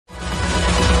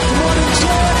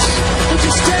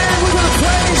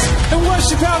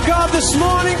worship our God this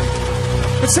morning?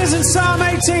 It says in Psalm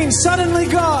 18, suddenly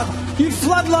God, you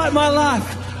floodlight my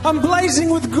life. I'm blazing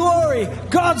with glory,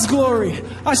 God's glory.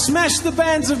 I smash the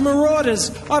bands of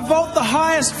marauders. I vault the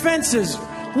highest fences.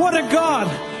 What a God!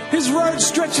 His road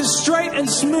stretches straight and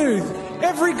smooth.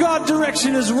 Every God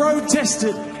direction is road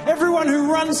tested. Everyone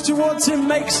who runs towards Him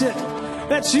makes it.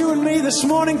 That's you and me this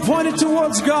morning, pointed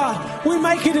towards God. We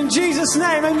make it in Jesus'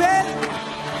 name, amen?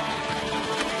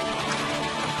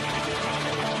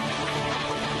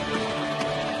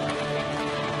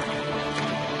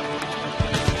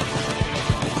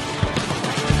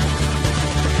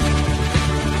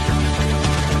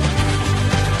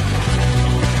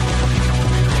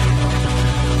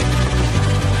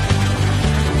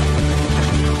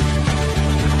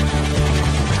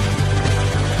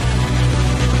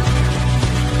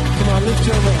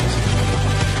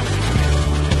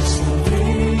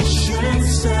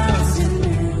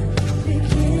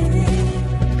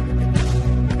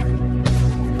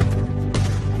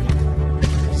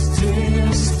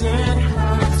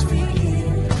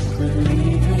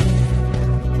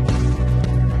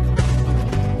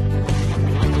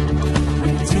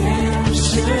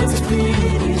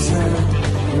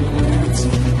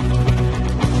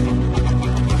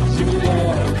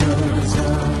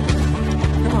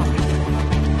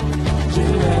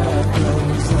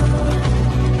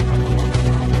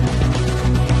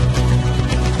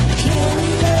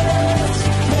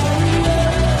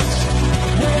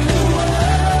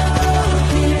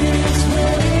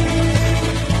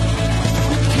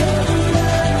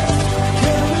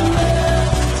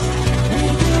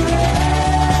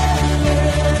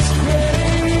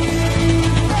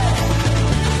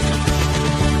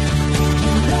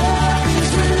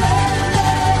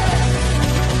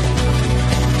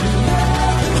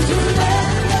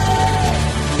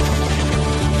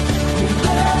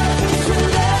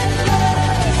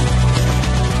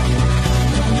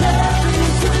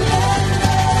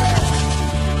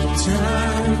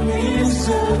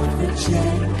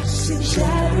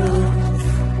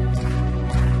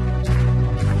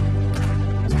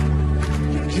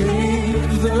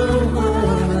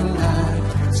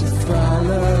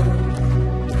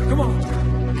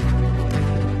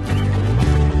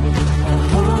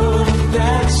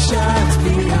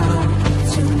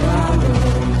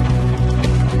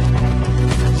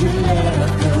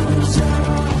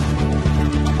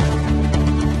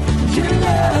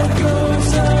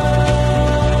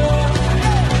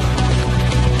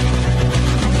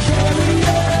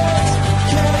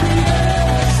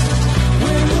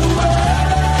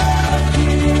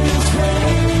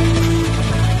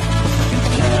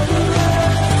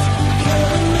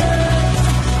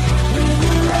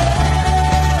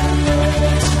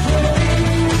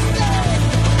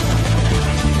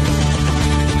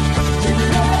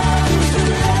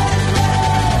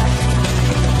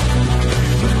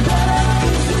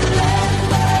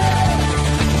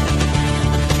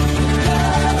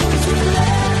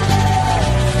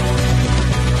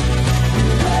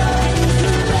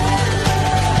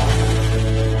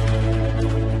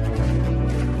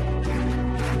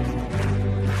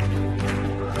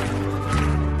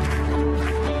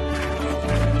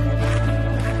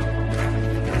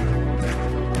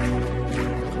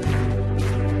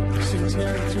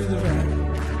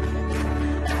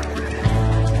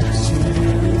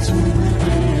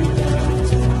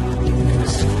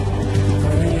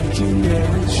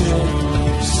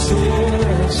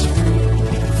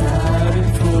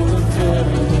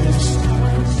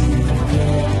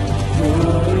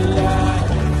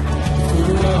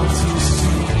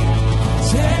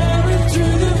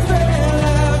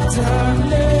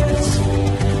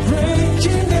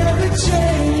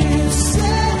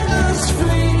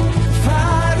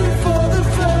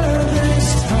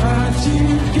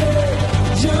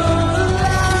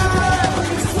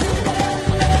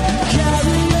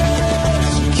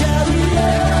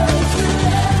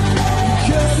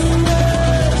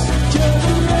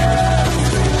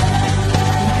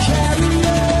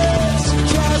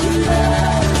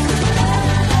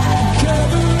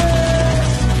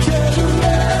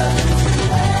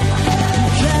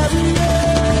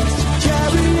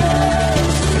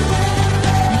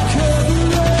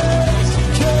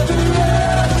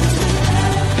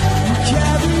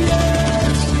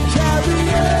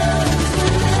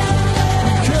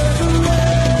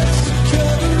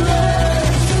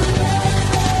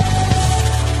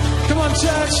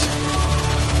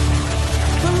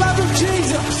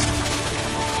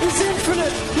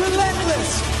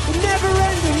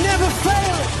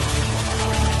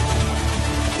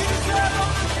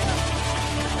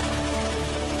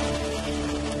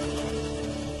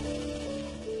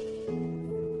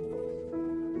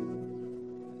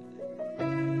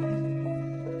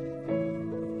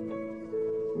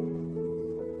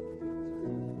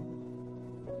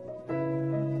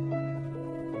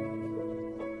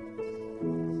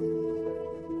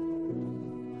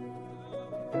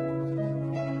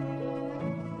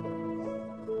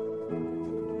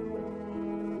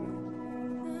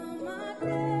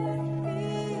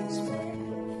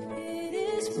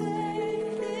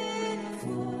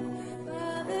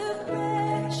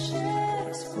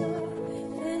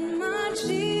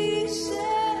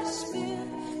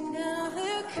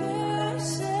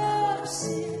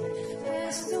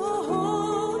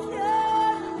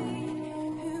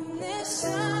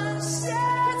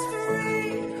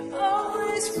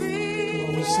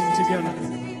 together.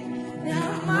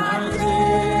 Now my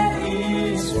debt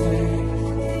is paid.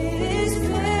 It is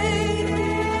paid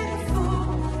in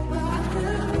full by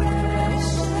the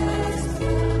precious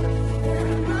blood that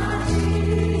my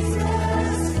Jesus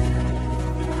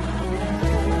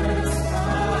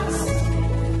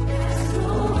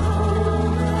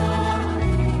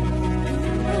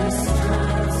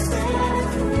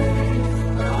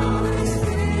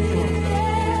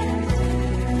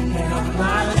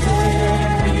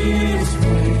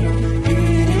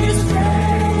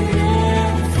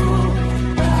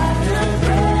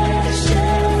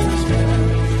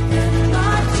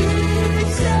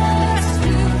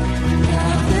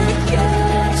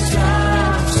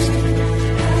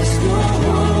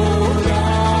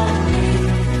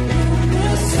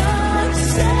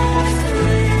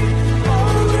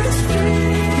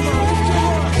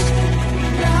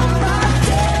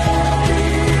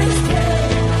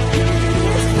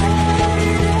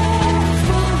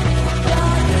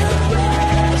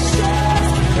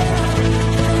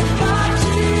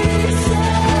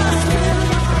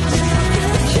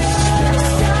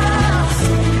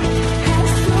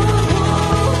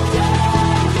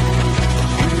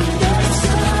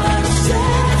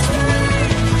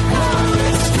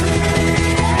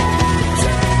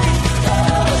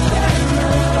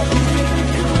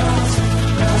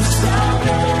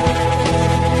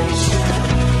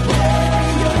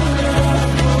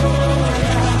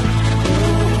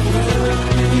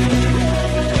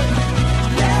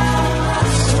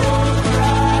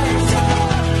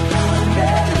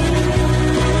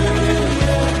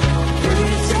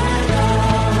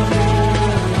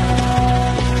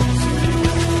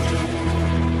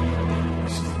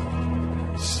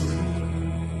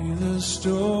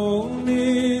stone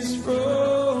is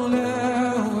rolled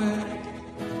away.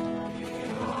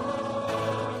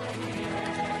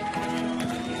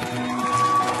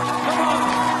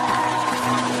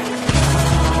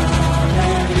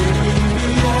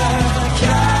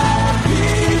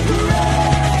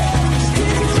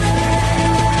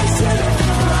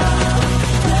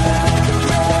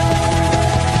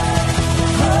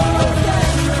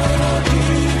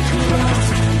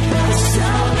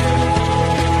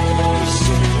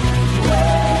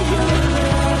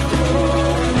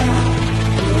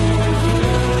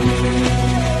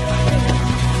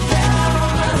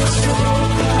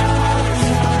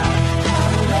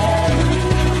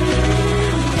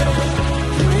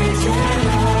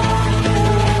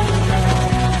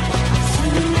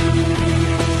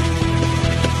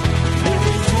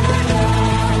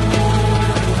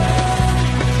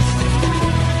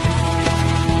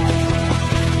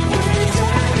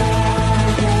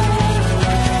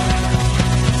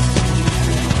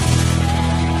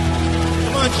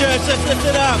 Church, let's lift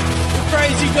it up. We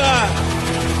praise you, God.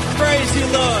 Praise you,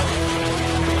 Lord.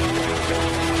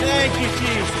 Thank you,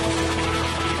 Jesus.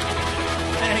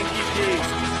 Thank you,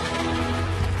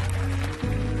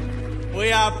 Jesus.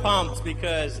 We are pumped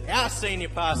because our senior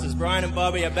pastors, Brian and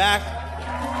Bobby, are back.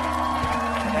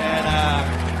 And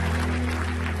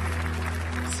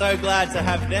so glad to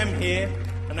have them here.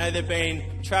 I know they've been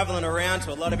traveling around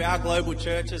to a lot of our global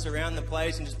churches around the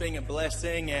place and just being a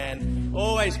blessing, and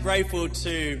always grateful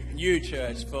to you,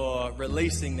 church, for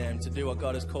releasing them to do what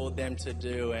God has called them to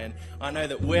do. And I know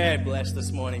that we're blessed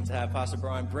this morning to have Pastor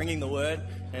Brian bringing the word,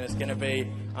 and it's going to be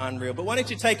unreal. But why don't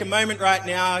you take a moment right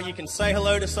now? You can say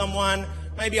hello to someone,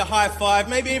 maybe a high five,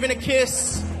 maybe even a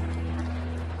kiss.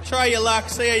 Try your luck,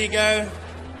 see how you go,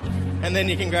 and then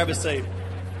you can grab a seat.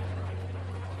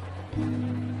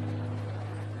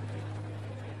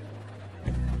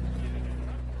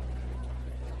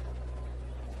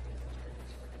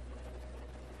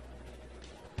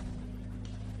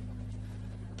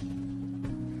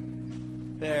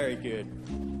 Very good.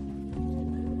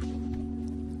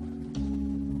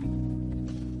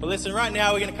 Well, listen, right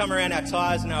now we're going to come around our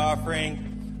tithes and our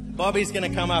offering. Bobby's going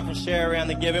to come up and share around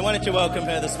the giving. Why don't you welcome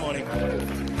her this morning?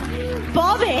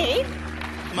 Bobby?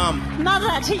 Mum.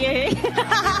 Mother to you.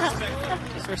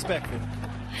 Just respectful.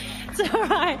 It's all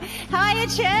right. How are you,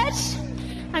 church?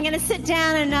 I'm going to sit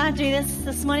down and do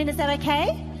this morning. Is that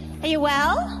okay? Are you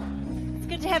well? It's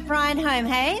good to have Brian home,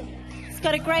 hey? He's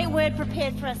got a great word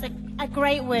prepared for us, a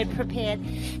great word prepared.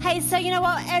 Hey, so you know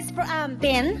what? As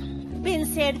Ben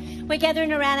said, we're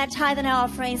gathering around our tithe and our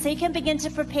offering, so you can begin to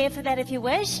prepare for that if you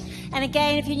wish. And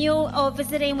again, if you're new or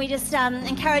visiting, we just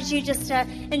encourage you just to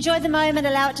enjoy the moment,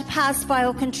 allow it to pass by,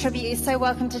 or contribute. You're so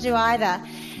welcome to do either.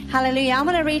 Hallelujah. I'm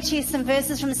going to read to you some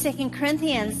verses from 2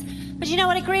 Corinthians. But you know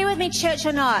what? Agree with me, church,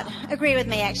 or not? Agree with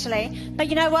me, actually. But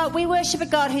you know what? We worship a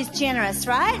God who's generous,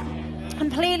 right?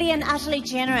 Completely and utterly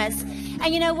generous.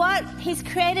 And you know what? He's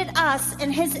created us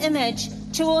in his image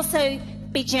to also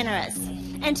be generous.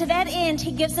 And to that end,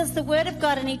 he gives us the word of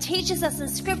God, and he teaches us in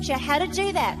scripture how to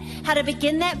do that, how to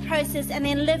begin that process and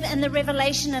then live in the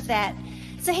revelation of that.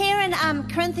 So here in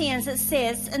Corinthians, it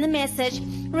says in the Message,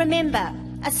 remember,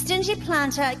 a stingy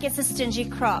planter gets a stingy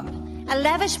crop. A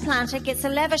lavish planter gets a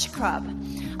lavish crop.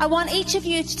 I want each of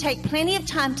you to take plenty of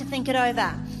time to think it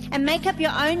over and make up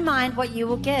your own mind what you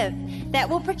will give. That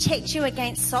will protect you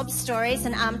against sob stories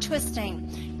and arm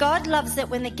twisting. God loves it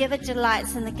when the giver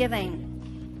delights in the giving.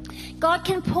 God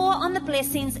can pour on the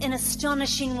blessings in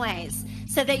astonishing ways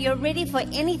so that you're ready for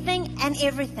anything and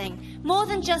everything, more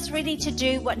than just ready to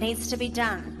do what needs to be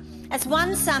done. As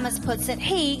one psalmist puts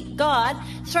it, God,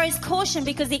 throws caution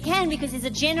because he can, because he's a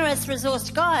generous,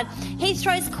 resourced God. He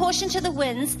throws caution to the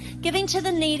winds, giving to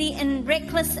the needy in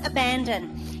reckless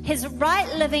abandon. His right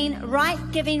living, right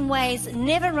giving ways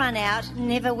never run out,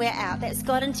 never wear out. That's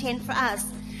God's intent for us.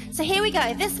 So here we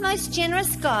go. This most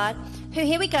generous God, who,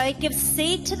 here we go, gives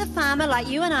seed to the farmer like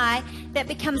you and I, that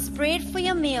becomes bread for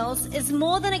your meals, is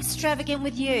more than extravagant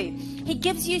with you. He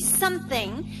gives you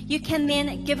something you can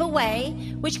then give away,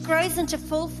 which grows into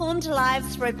full-formed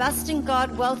lives, robust in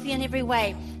God, wealthy in every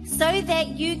way, so that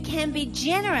you can be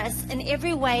generous in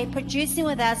every way, producing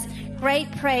with us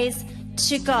great praise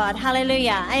to God.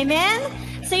 Hallelujah.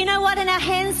 Amen? So you know what? In our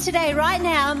hands today, right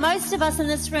now, most of us in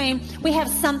this room, we have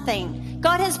something.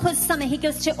 God has put something. He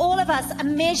gives to all of us a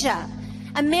measure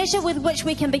with which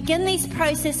we can begin these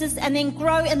processes and then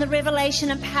grow in the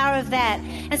revelation and power of that.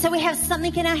 And so we have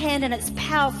something in our hand, and it's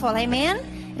powerful. Amen?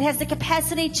 It has the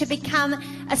capacity to become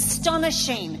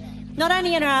astonishing, not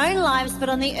only in our own lives, but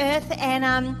on the earth,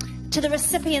 and to the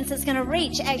recipients it's going to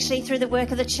reach actually through the work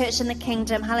of the church and the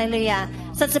kingdom. Hallelujah.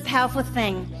 So it's a powerful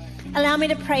thing. Allow me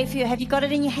to pray for you. Have you got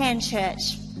it in your hand,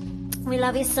 church? We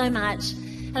love you so much.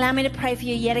 Allow me to pray for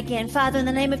you yet again. Father, in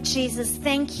the name of Jesus,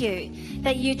 thank you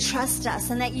that you trust us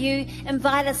and that you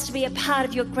invite us to be a part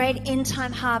of your great end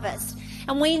time harvest.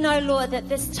 And we know, Lord, that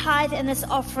this tithe and this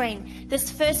offering, this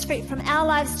first fruit from our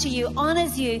lives to you,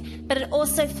 honors you, but it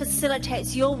also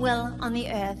facilitates your will on the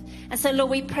earth. And so, Lord,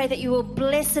 we pray that you will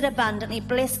bless it abundantly,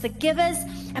 bless the givers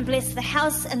and bless the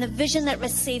house and the vision that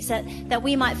receives it, that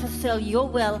we might fulfill your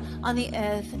will on the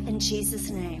earth in Jesus'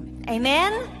 name.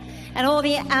 Amen. And all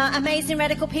the amazing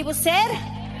radical people said,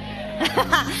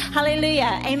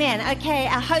 hallelujah, amen. Okay,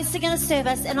 our hosts are going to serve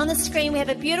us, and on the screen we have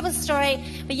a beautiful story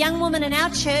of a young woman in our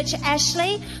church,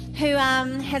 Ashley, who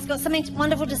has got something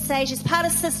wonderful to say. She's part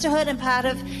of sisterhood and part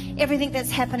of everything that's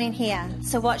happening here.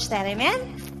 So watch that,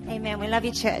 amen? Amen. We love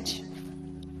you, church.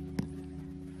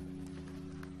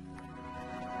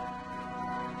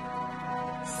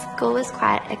 School was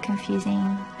quite a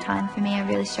confusing time for me. I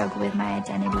really struggled with my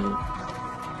identity.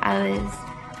 I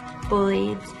was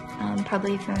bullied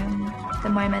probably from the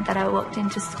moment that I walked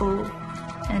into school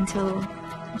until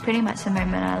pretty much the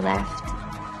moment I left.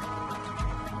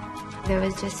 There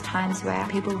was just times where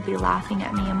people would be laughing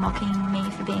at me and mocking me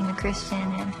for being a Christian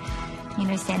and, you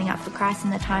know, standing up for Christ,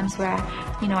 and the times where,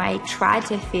 you know, I tried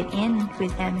to fit in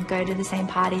with them and go to the same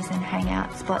parties and hang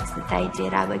out spots that they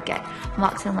did, I would get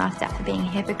mocked and laughed at for being a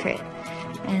hypocrite.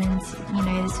 And, you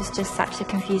know, this was just such a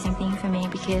confusing thing for me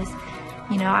because,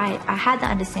 you know, I had the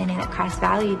understanding that Christ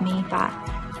valued me, but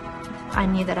I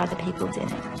knew that other people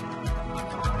didn't.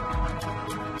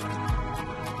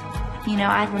 You know,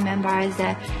 I remember as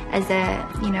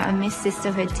a you know, a Miss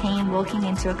Sisterhood team walking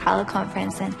into a colour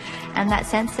conference, and that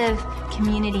sense of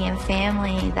community and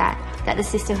family that the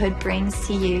sisterhood brings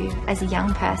to you as a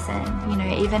young person, you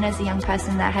know, even as a young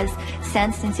person that has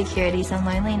sensed insecurities and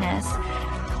loneliness,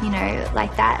 you know,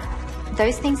 like that,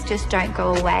 those things just don't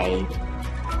go away.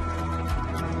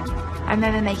 I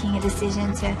remember making a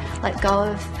decision to let go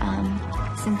of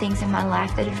some things in my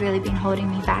life that had really been holding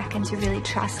me back, and to really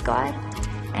trust God.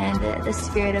 And the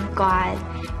Spirit of God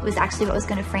was actually what was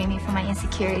going to free me from my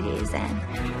insecurities. And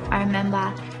I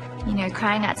remember, you know,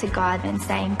 crying out to God and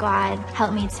saying, God,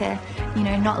 help me to, you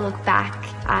know, not look back.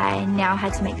 I now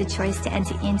had to make the choice to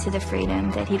enter into the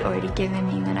freedom that He'd already given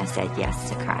me when I said yes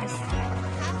to Christ.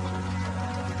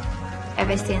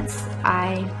 Ever since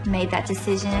I made that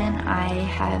decision, I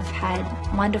have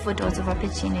had wonderful doors of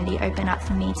opportunity open up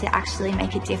for me to actually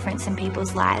make a difference in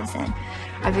people's lives. And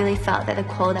I really felt that the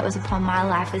call that was upon my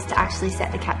life was to actually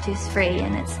set the captives free.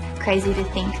 And it's crazy to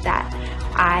think that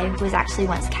I was actually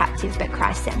once captive, but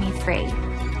Christ set me free.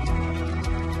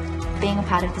 Being a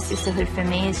part of the sisterhood for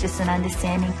me is just an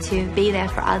understanding to be there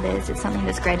for others. It's something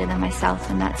that's greater than myself,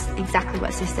 and that's exactly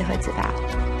what sisterhood's about.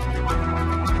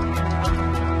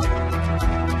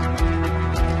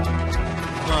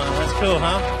 That's cool,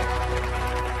 huh?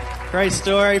 Great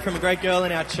story from a great girl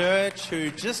in our church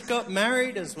who just got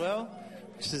married as well,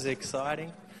 which is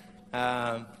exciting.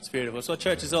 It's beautiful. It's what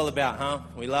church is all about, huh?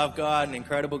 We love God, an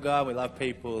incredible God. We love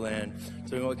people, and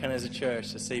doing what we can as a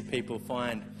church to see people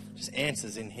find just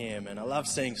answers in Him. And I love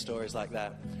seeing stories like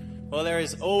that. Well, there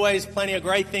is always plenty of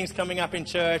great things coming up in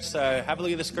church, so have a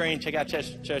look at the screen, check out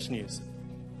church news.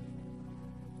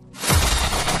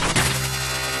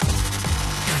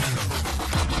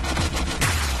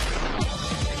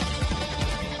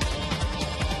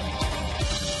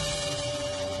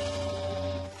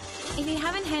 If you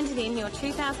haven't handed in your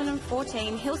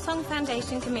 2014 Hillsong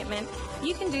Foundation commitment,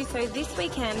 you can do so this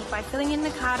weekend by filling in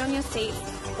the card on your seat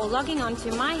or logging on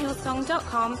to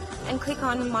myhillsong.com and click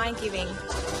on My Giving.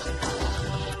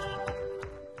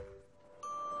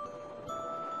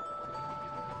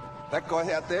 That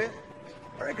guy out there,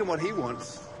 I reckon what he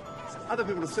wants is other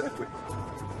people to surf with.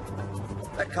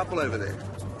 That couple over there,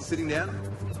 sitting down,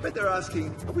 I bet they're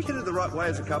asking, are we headed the right way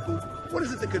as a couple? What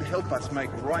is it that could help us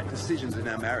make right decisions in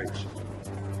our marriage?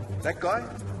 That guy,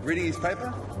 reading his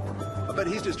paper, I bet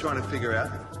he's just trying to figure out,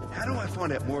 how do I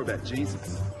find out more about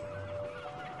Jesus?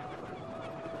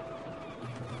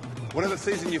 Whatever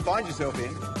season you find yourself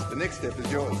in, the next step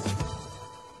is yours.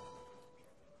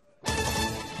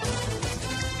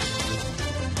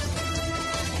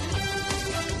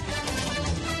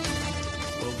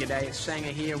 G'day, it's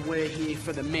Sanger here. We're here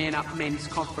for the Man Up Men's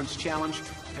Conference Challenge.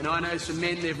 And I know some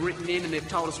men, they've written in and they've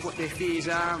told us what their fears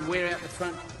are, and we're out the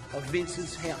front of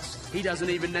Vincent's house. He doesn't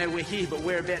even know we're here, but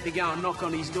we're about to go and knock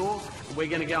on his door, and we're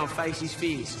going to go and face his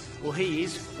fears. Well, he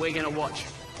is. We're going to watch.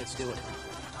 Let's do it.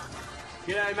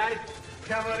 G'day, mate.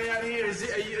 Come on out here.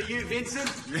 Are you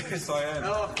Vincent? Yes, I am.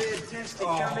 Oh, fantastic.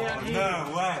 Come out here.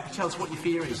 No way. Tell us what your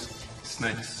fear is.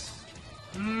 Snakes.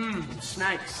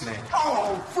 Snakes.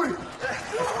 Oh, freak!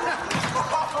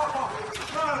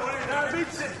 No,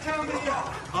 Vincent, come here.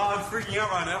 Oh, I'm freaking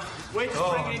out right now. We're just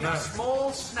bringing in a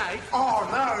small snake. Oh,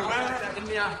 no, man! And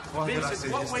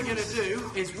Vincent, what we're going to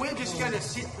do is we're just going to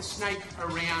sit the snake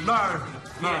around. No,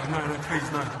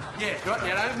 please, no. Yeah, right,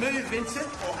 now don't move, Vincent.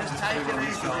 Just take it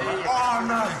easy. Oh,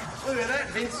 no. Look at that,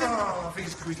 Vincent. Oh, I think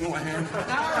it's squeezing my hand.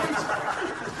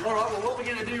 No. All right, well, what we're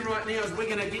going to do right now is we're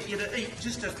going to get you to eat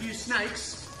just a few snakes.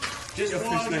 Just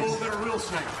while you've all got a real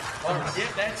snake. All right,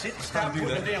 yeah, that's it. Start putting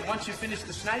them down. Once you finish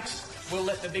the snakes, we'll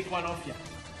let the big one off you.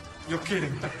 You're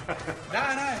kidding.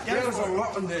 No, There was a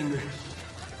lot in there.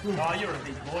 Oh, you're a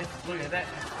big boy. Look at that.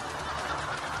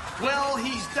 Well,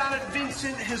 he's done it.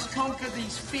 Vincent has conquered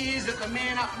these fears at the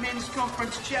Man Up Men's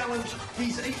Conference Challenge.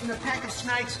 He's eaten a pack of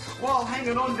snakes while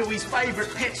hanging on to his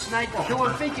favourite pet snake, who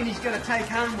I'm thinking he's going to take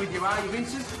home with you, are you,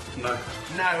 Vincent? No.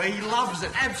 No, he loves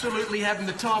it. Absolutely having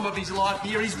the time of his life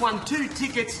here. He's won 2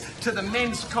 tickets to the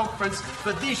men's conference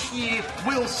for this year.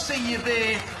 We'll see you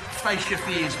there. Face your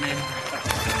fears, man.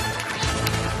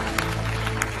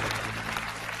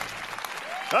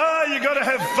 You got to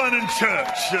have fun in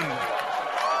church. And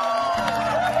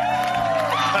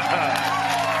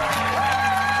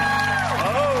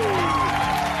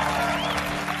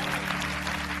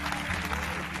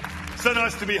so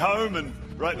nice to be home, and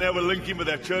right now we're linking with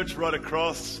our church right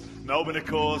across Melbourne, of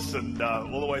course, and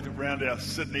all the way around our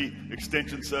Sydney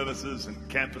extension services and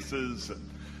campuses. And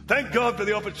thank God for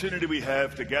the opportunity we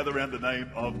have to gather around the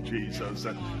name of Jesus.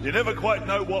 And you never quite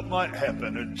know what might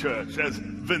happen in church, as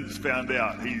Vince found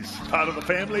out. He's part of the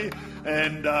family,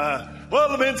 and well,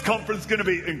 the men's conference is going to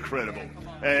be incredible.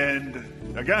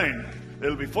 And again,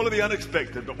 it'll be full of the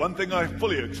unexpected, but one thing I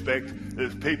fully expect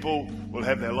is people will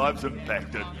have their lives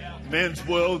impacted. Men's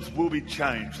worlds will be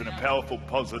changed in a powerful,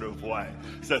 positive way.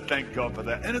 So thank God for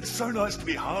that. And it's so nice to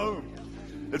be home.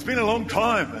 It's been a long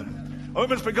time, and I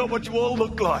almost forgot what you all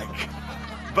look like.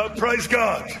 But praise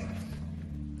God.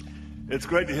 It's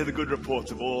great to hear the good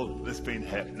reports of all that's been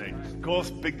happening. Of course,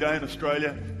 big day in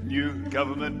Australia, new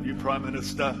government, new Prime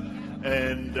Minister,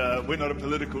 and we're not a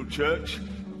political church.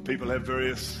 People have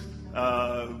various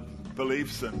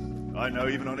beliefs, and I know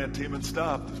even on our team and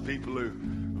staff, there's people who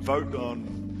vote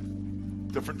on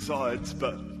different sides,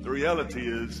 but the reality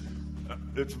is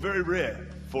it's very rare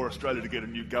for Australia to get a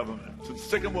new government. Since the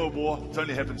Second World War, it's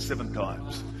only happened 7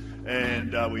 times.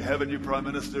 And we have a new Prime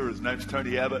Minister. His name's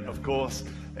Tony Abbott, of course,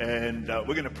 and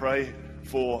we're going to pray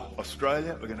for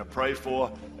Australia. We're going to pray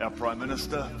for our Prime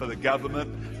Minister, for the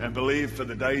government, and believe for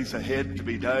the days ahead to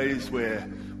be days where,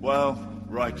 well,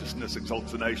 righteousness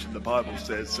exalts a nation, the Bible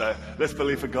says. So let's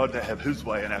believe for God to have his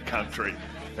way in our country,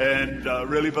 and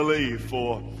really believe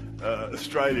for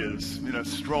Australia's,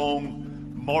 strong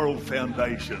moral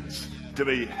foundations to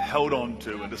be held on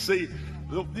to, and to see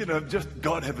just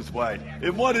God have his way.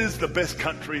 In what is the best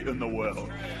country in the world?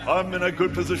 I'm in a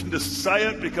good position to say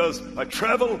it because I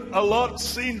travel a lot,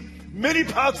 seen many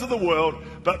parts of the world,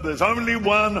 but there's only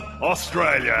one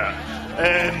Australia.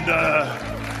 And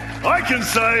I can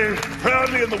say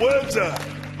proudly in the words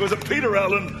of Peter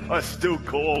Allen, I still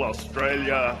call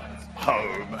Australia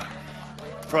home.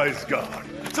 Praise God.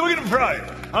 So we're going to pray.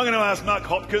 I'm going to ask Mark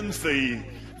Hopkins, the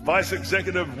Vice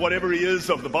Executive, whatever he is,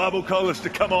 of the Bible College, to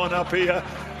come on up here.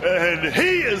 And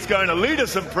he is going to lead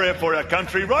us in prayer for our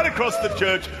country right across the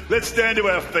church. Let's stand to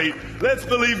our feet. Let's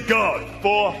believe God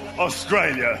for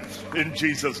Australia in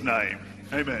Jesus' name.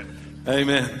 Amen.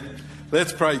 Amen.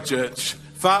 Let's pray, church.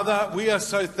 Father, we are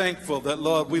so thankful that,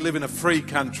 Lord, we live in a free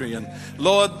country. And,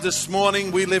 Lord, this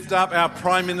morning we lift up our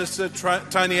Prime Minister,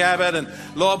 Tony Abbott. And,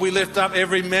 Lord, we lift up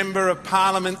every member of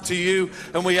Parliament to you.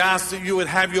 And we ask that you would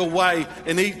have your way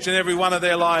in each and every one of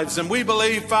their lives. And we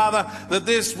believe, Father, that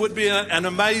this would be an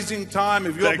amazing time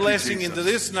of your blessing into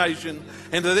this nation,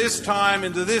 into this time,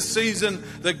 into this season,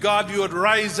 that, God, you would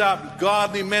raise up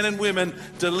godly men and women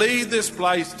to lead this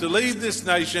place, to lead this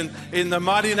nation. In the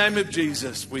mighty name of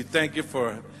Jesus, we thank you for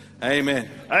it. Amen.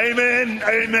 Amen.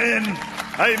 Amen.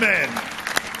 Amen.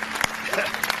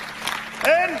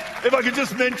 And if I could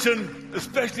just mention,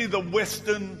 especially the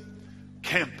Western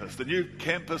campus, the new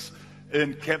campus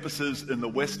in campuses in the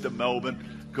west of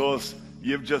Melbourne, because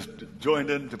you've just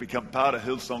joined in to become part of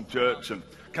Hillsong Church, and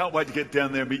can't wait to get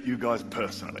down there and meet you guys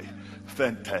personally.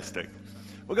 Fantastic.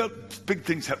 We've got big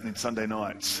things happening Sunday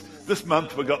nights. This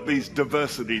month we've got these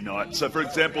diversity nights. So, for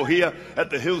example, here at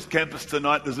the Hills campus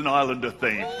tonight, there's an Islander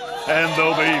theme. And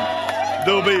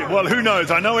there'll be, well, who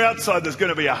knows? I know outside there's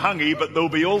going to be a hungy, but there'll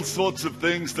be all sorts of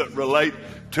things that relate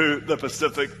to the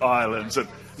Pacific Islands. And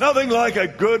nothing like a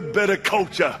good bit of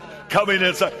culture coming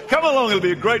in. So come along, it'll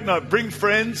be a great night. Bring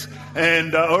friends.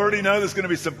 And I already know there's going to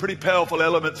be some pretty powerful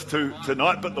elements to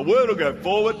tonight, but the word will go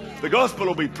forward. The gospel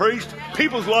will be preached.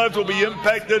 People's lives will be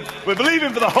impacted. We're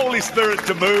believing for the Holy Spirit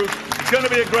to move. It's going to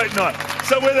be a great night.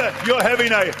 So whether you're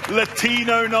having a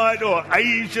Latino night or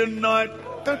Asian night,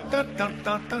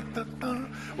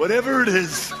 whatever it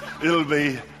is, it'll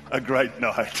be a great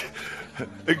night.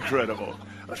 Incredible.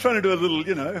 I was trying to do a little,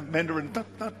 Mandarin.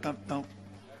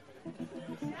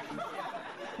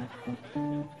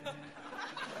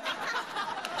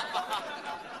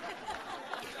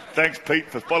 Thanks, Pete,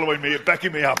 for following me and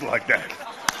backing me up like that.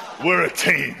 We're a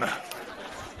team.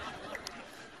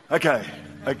 Okay.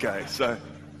 So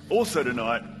also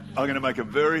tonight, I'm going to make a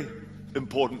very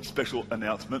important special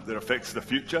announcement that affects the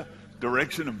future,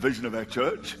 direction and vision of our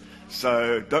church.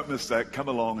 So don't miss that. Come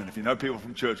along, and if you know people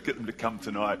from church, get them to come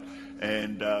tonight,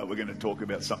 and we're going to talk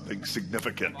about something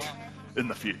significant in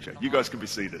the future. You guys can be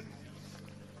seated.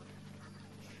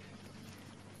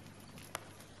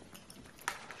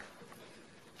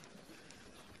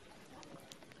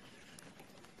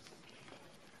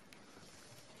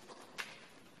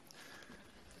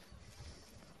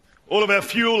 All of our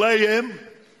Fuel AM,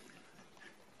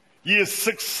 year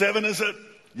 6, 7, is it?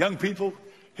 Young people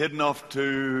heading off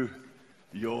to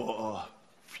your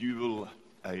Fuel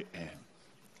AM.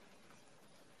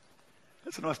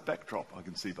 That's a nice backdrop I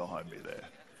can see behind me there.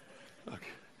 Look,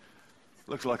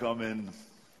 looks like I'm in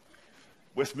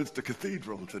Westminster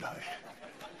Cathedral today.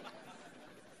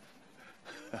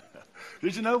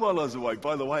 Did you know while I was away,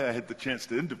 by the way, I had the chance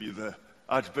to interview the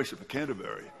Archbishop of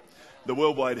Canterbury, the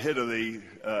worldwide head of the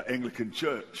Anglican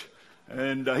Church.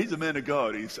 And he's a man of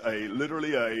God. He's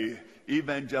literally a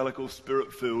evangelical,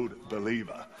 spirit-filled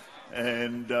believer.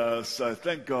 And so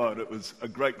thank God, it was a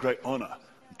great, great honor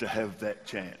to have that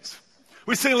chance.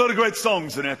 We sing a lot of great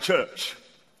songs in our church.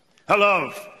 I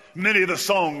love many of the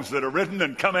songs that are written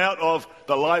and come out of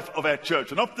the life of our church.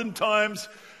 And oftentimes,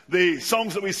 the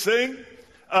songs that we sing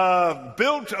are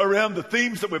built around the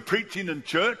themes that we're preaching in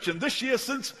church. And this year,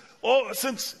 since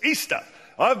Easter,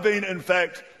 I've been, in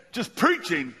fact, just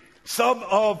preaching some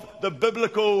of the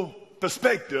biblical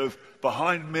perspective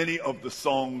behind many of the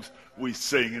songs we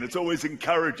sing. And it's always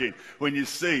encouraging when you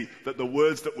see that the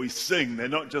words that we sing, they're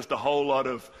not just a whole lot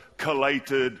of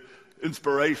collated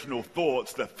inspirational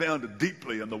thoughts. They're founded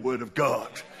deeply in the Word of God.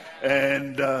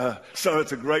 And so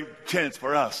it's a great chance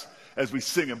for us as we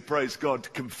sing and praise God to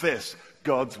confess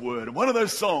God's Word. And one of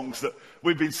those songs that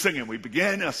we've been singing, we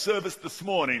began our service this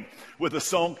morning with the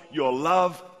song, Your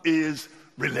Love is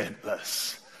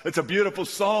Relentless. It's a beautiful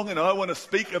song, and I want to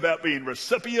speak about being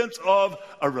recipients of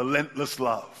a relentless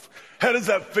love. How does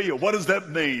that feel? What does that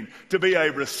mean to be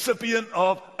a recipient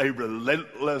of a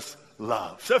relentless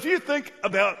love? So if you think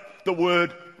about the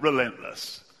word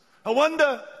relentless, I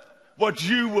wonder what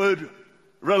you would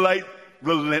relate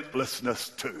relentlessness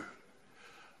to.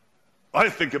 I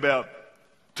think about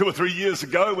 2 or 3 years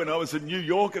ago when I was in New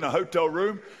York in a hotel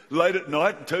room late at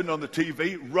night and turned on the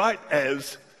TV right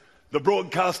as the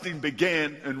broadcasting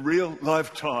began in real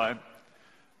life time,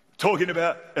 talking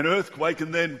about an earthquake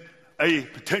and then a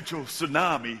potential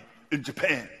tsunami in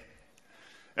Japan.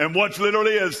 And watch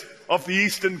literally as off the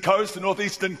eastern coast, the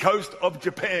northeastern coast of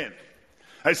Japan,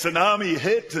 a tsunami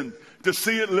hit, and to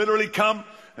see it literally come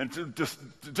and to just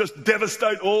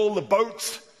devastate all the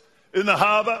boats in the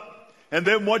harbour, and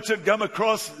then watch it come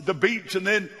across the beach and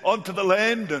then onto the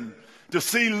land, and to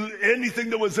see anything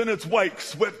that was in its wake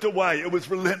swept away. It was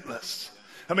relentless.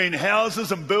 I mean,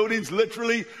 houses and buildings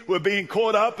literally were being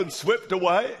caught up and swept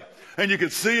away. And you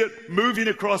could see it moving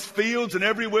across fields, and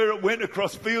everywhere it went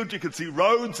across fields, you could see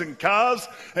roads and cars.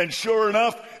 And sure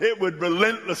enough, it would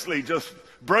relentlessly just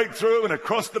break through and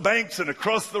across the banks and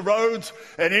across the roads,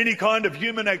 and any kind of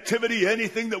human activity,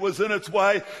 anything that was in its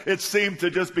way, it seemed to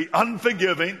just be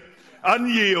unforgiving,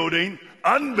 unyielding,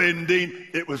 unbending.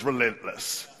 It was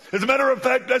relentless. As a matter of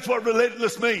fact, that's what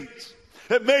relentless means.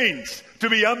 It means to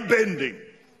be unbending,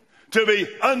 to be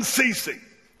unceasing,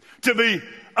 to be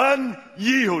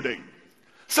unyielding.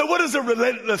 So what does a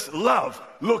relentless love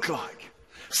look like?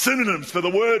 Synonyms for the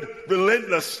word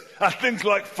relentless are things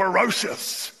like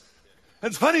ferocious.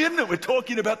 It's funny, isn't it? We're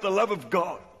talking about the love of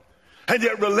God, and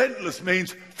yet relentless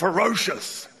means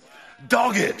ferocious,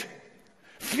 dogged,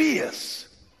 fierce,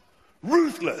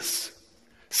 ruthless,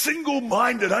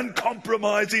 single-minded,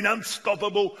 uncompromising,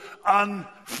 unstoppable,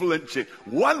 unflinching.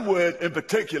 One word in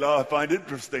particular I find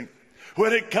interesting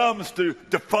when it comes to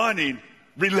defining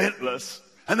relentless,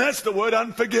 and that's the word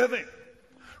unforgiving.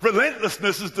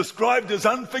 Relentlessness is described as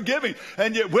unforgiving,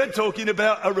 and yet we're talking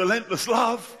about a relentless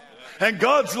love, and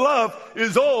God's love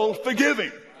is all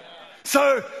forgiving.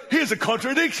 So here's a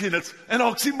contradiction. It's an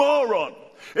oxymoron.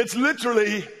 It's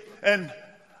literally an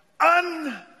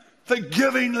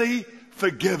unforgivingly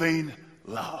forgiving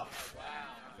love.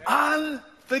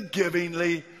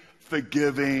 Unforgivingly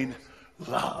forgiving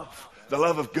love. The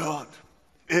love of God.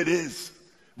 It is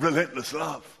relentless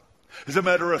love. As a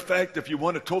matter of fact, if you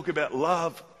want to talk about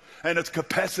love and its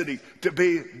capacity to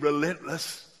be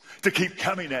relentless, to keep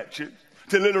coming at you,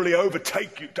 to literally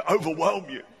overtake you, to overwhelm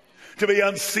you, to be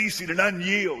unceasing and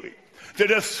unyielding, to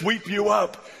just sweep you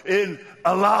up in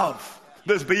a love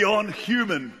that's beyond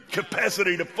human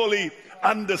capacity to fully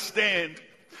understand,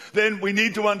 then we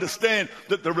need to understand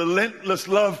that the relentless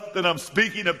love that I'm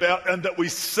speaking about and that we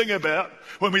sing about,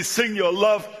 when we sing your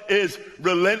love is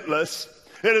relentless,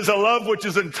 it is a love which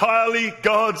is entirely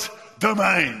God's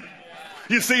domain.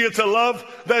 You see, it's a love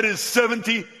that is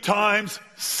 70 times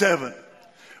 7.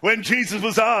 When Jesus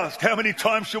was asked, how many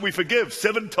times shall we forgive?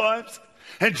 7 times?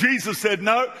 And Jesus said,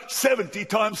 no, 70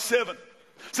 times 7.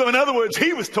 So in other words,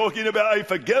 he was talking about a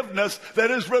forgiveness that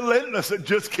is relentless. It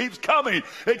just keeps coming.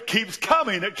 It keeps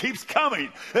coming. It keeps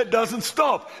coming. It doesn't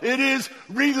stop. It is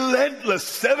relentless.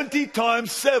 70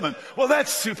 times 7. Well,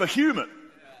 that's superhuman.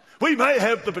 We may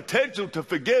have the potential to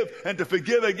forgive and to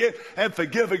forgive again and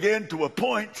forgive again to a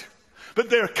point. But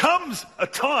there comes a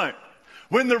time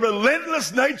when the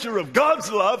relentless nature of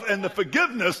God's love and the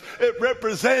forgiveness it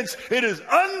represents, it is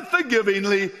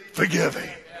unforgivingly forgiving.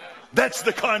 That's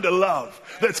the kind of love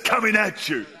that's coming at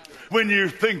you when you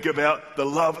think about the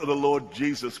love of the Lord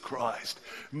Jesus Christ,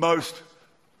 most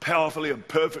powerfully and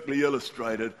perfectly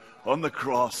illustrated on the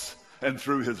cross and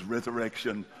through his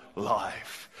resurrection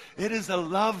life. It is a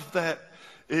love that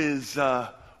is,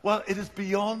 it is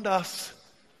beyond us,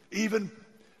 even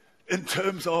in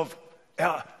terms of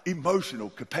our emotional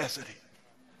capacity.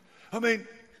 I mean,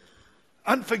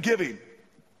 unforgiving,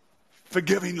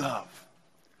 forgiving love.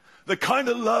 The kind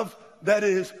of love that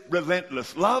is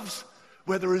relentless. Loves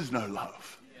where there is no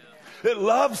love. It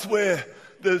loves where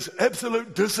there's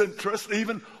absolute disinterest,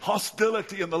 even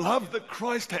hostility, and the love that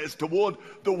Christ has toward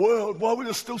the world while we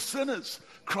are still sinners.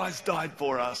 Christ died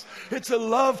for us. It's a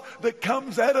love that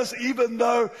comes at us even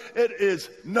though it is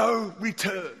no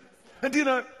return. And you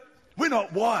know, we're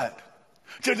not wired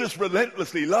to just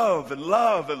relentlessly love and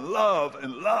love and love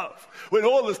and love when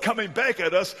all that's coming back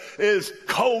at us is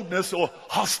coldness or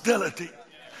hostility.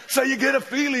 So you get a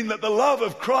feeling that the love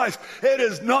of Christ, it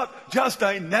is not just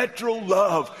a natural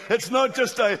love. It's not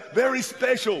just a very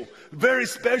special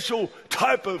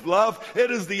type of love.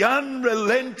 It is the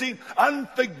unrelenting,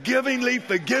 unforgivingly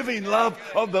forgiving love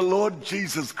of the Lord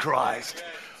Jesus Christ.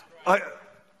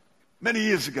 Many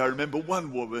years ago, I remember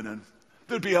one woman, and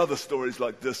there'd be other stories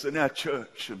like this in our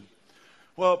church. And,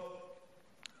 well,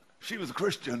 she was a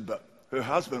Christian, but her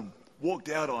husband walked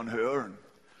out on her and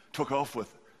took off with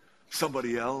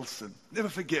somebody else. And never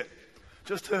forget,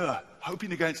 just her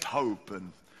hoping against hope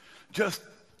and just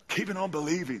keeping on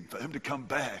believing for him to come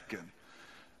back, and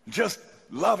just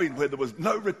loving where there was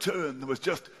no return. There was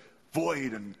just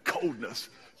void and coldness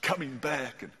coming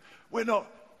back. And we're not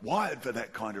wired for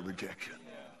that kind of rejection.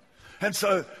 And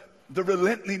so the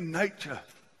relenting nature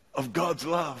of God's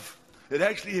love, it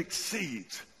actually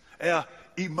exceeds our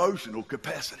emotional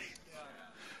capacity.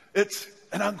 It's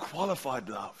an unqualified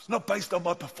love. It's not based on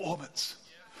my performance.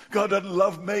 God doesn't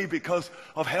love me because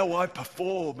of how I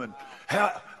perform and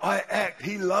how I act.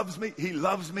 He loves me. He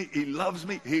loves me. He loves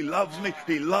me. He loves me.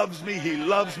 He loves me. He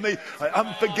loves me.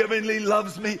 Unforgivingly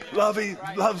loves me. Loves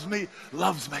me.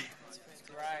 Loves me.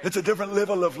 It's a different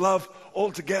level of love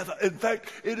altogether. In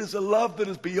fact, it is a love that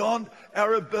is beyond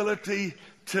our ability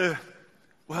to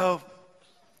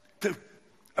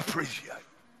appreciate,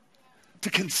 to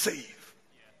conceive.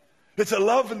 It's a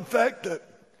love, in fact, that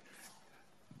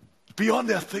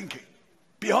beyond our thinking,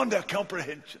 beyond our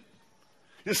comprehension.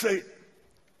 You see,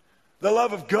 the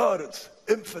love of God, it's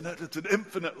infinite. It's an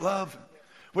infinite love.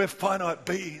 We're finite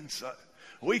beings, so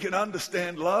we can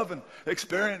understand love and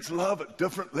experience love at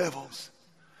different levels.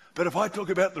 But if I talk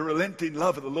about the relenting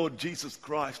love of the Lord Jesus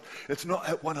Christ, it's not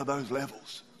at one of those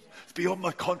levels. It's beyond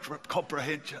my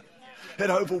comprehension. It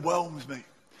overwhelms me.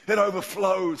 It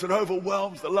overflows. It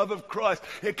overwhelms. The love of Christ,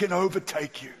 it can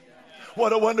overtake you.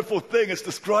 What a wonderful thing. It's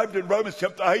described in Romans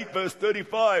chapter 8, verse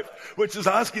 35, which is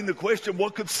asking the question,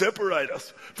 what could separate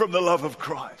us from the love of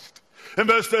Christ? In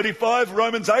verse 35,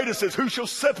 Romans 8, it says, who shall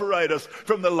separate us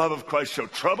from the love of Christ? Shall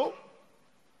trouble?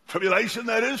 Tribulation,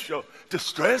 that is, shall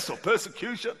distress or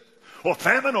persecution, or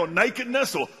famine or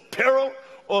nakedness or peril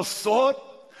or sword.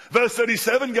 Verse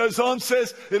 37 goes on,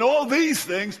 says, in all these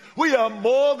things we are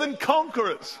more than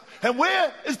conquerors. And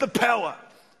where is the power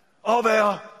of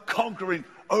our conquering,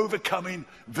 overcoming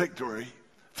victory?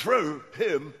 Through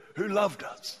him who loved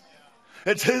us.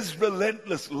 It's his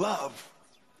relentless love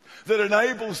that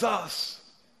enables us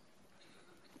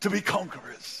to be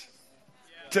conquerors,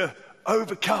 to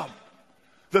overcome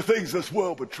the things this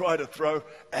world would try to throw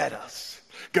at us.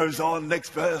 Goes on,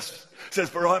 next verse, says,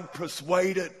 for I'm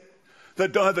persuaded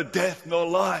that neither death nor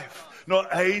life, nor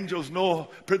angels, nor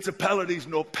principalities,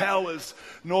 nor powers,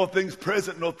 nor things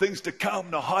present, nor things to come,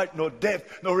 nor height, nor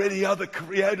depth, nor any other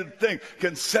created thing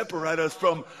can separate us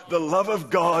from the love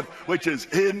of God, which is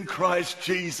in Christ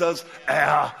Jesus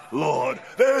our Lord.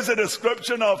 There is a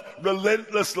description of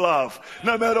relentless love.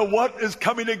 No matter what is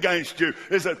coming against you,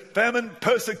 is it famine,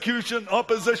 persecution,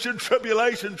 opposition,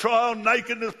 tribulation, trial,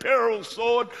 nakedness, peril,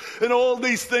 sword, and all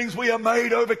these things, we are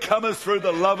made overcomers through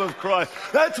the love of Christ.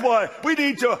 That's why we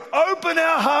need to open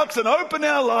our hearts and open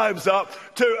our lives up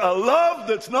to a love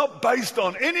that's not based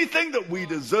on anything that we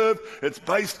deserve. It's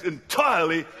based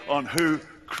entirely on who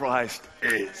Christ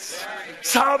is.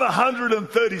 Psalm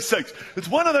 136. It's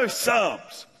one of those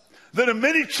psalms that in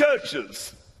many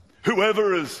churches,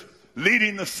 whoever is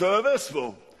leading the service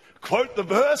will quote the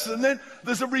verse, and then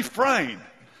there's a refrain,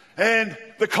 and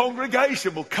the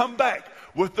congregation will come back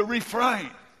with the refrain.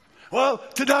 Well,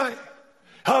 today,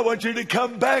 I want you to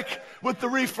come back with the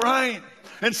refrain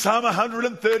in Psalm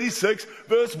 136,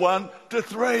 verse 1 to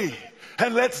 3.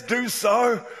 And let's do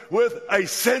so with a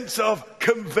sense of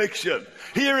conviction.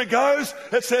 Here it goes.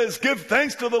 It says, give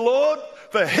thanks to the Lord,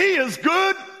 for he is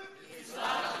good. His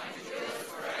love endures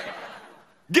forever.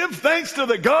 Give thanks to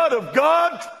the God of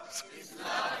gods. His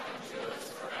love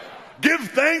endures forever. Give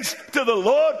thanks to the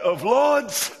Lord of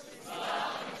lords.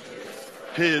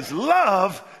 His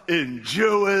love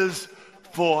endures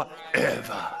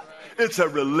forever. It's a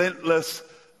relentless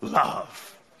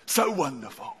love. So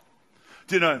wonderful.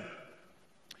 Do you know,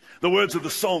 the words of the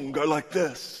song go like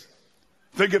this.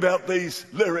 Think about these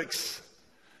lyrics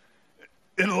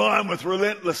in line with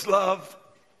relentless love.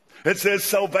 It says,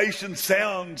 salvation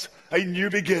sounds a new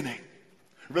beginning.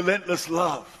 Relentless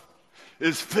love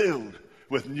is filled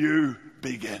with new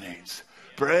beginnings.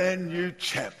 Brand new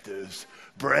chapters,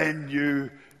 brand new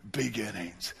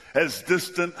beginnings. As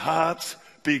distant hearts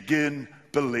begin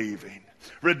believing.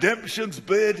 Redemption's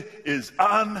bid is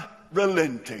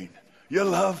unrelenting. Your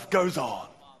love goes on.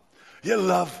 Your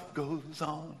love goes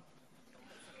on.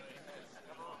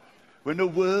 When the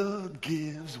world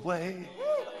gives way,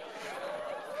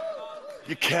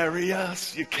 you carry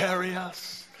us, you carry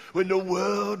us. When the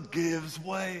world gives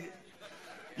way,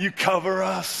 you cover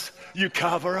us, you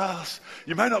cover us.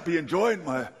 You may not be enjoying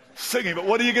my singing, but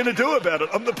what are you going to do about it?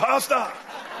 I'm the pastor.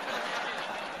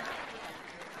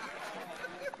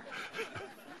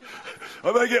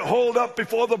 I may get hauled up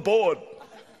before the board.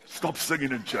 Stop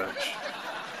singing in church.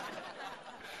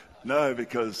 No,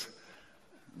 because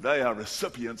they are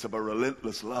recipients of a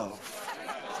relentless love.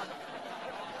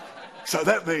 So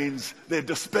that means they're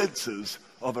dispensers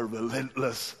of a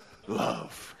relentless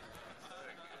love.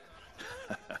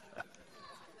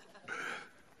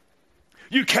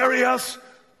 You carry us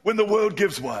when the world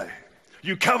gives way.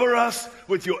 You cover us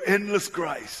with your endless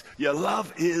grace. Your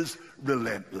love is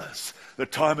relentless. The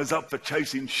time is up for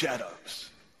chasing shadows.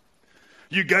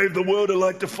 You gave the world a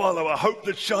light to follow, a hope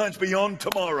that shines beyond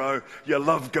tomorrow. Your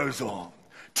love goes on,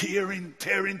 tearing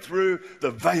through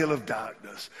the veil of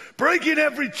darkness. Breaking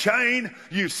every chain,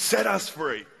 you set us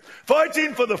free.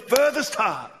 Fighting for the furthest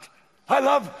heart. I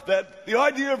love that, the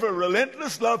idea of a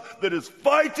relentless love that is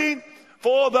fighting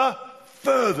for the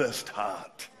furthest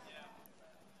heart.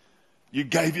 You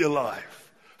gave your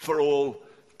life for all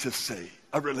to see.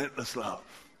 A relentless love.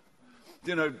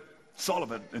 You know,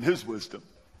 Solomon, in his wisdom,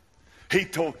 he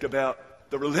talked about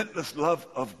the relentless love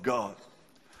of God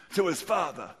to his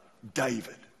father,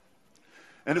 David.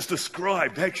 And it's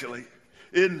described, actually,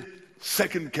 in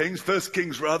 1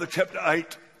 Kings rather, chapter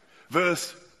 8,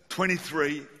 verse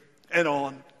 23 and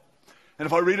on. And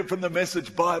if I read it from the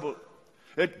Message Bible,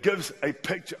 it gives a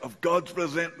picture of God's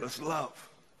relentless love.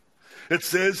 It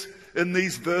says in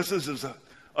these verses, as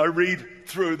I read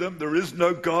through them, there is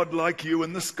no God like you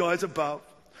in the skies above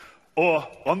or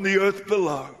on the earth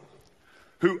below,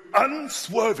 who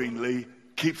unswervingly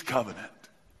keeps covenant.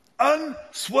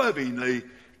 Unswervingly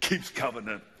keeps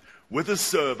covenant with his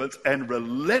servants and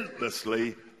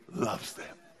relentlessly loves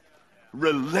them.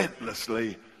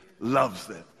 Relentlessly loves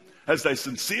them as they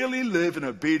sincerely live in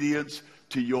obedience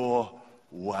to your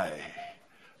way.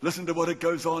 Listen to what it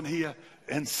goes on here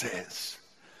and says.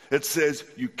 It says,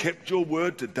 you kept your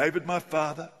word to David my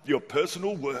father, your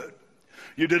personal word.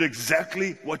 You did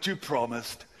exactly what you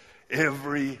promised,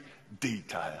 every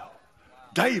detail.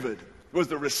 David was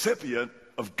the recipient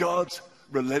of God's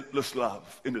relentless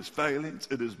love in his failings,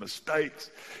 in his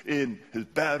mistakes, in his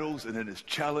battles, and in his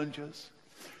challenges.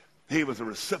 He was a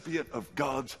recipient of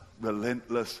God's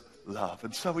relentless love.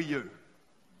 And so are you.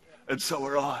 And so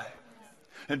are I.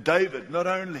 And David, not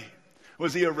only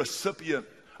was he a recipient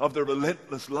of the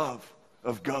relentless love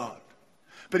of God,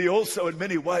 but he also, in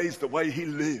many ways, the way he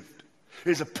lived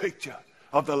is a picture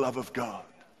of the love of God.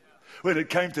 When it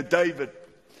came to David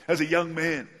as a young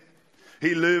man,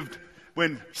 he lived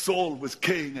when Saul was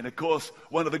king. And of course,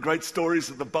 one of the great stories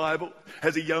of the Bible,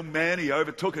 as a young man, he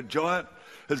overtook a giant.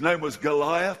 His name was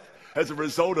Goliath. As a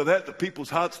result of that, the people's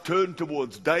hearts turned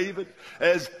towards David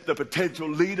as the potential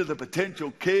leader, the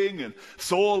potential king. And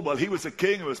Saul, while he was a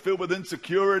king, was filled with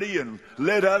insecurity and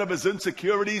led out of his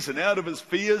insecurities and out of his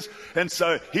fears. And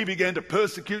so he began to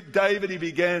persecute David. He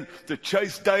began to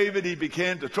chase David. He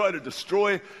began to try to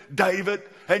destroy David.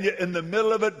 And yet in the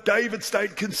middle of it, David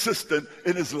stayed consistent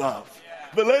in his love.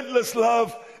 Relentless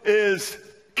love is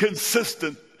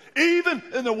consistent, even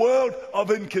in the world of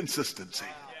inconsistency.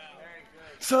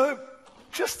 So,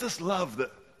 just this love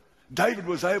that David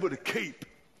was able to keep.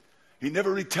 He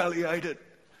never retaliated,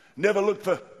 never looked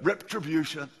for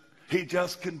retribution. He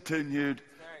just continued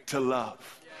to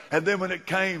love. And then when it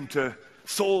came to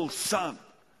Saul's son,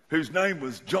 whose name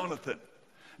was Jonathan,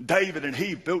 David and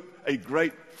he built a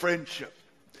great friendship.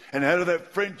 And out of that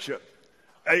friendship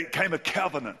came a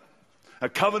covenant. A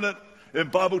covenant in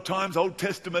Bible times, Old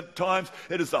Testament times,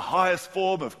 it is the highest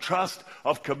form of trust,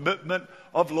 of commitment,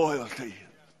 of loyalty.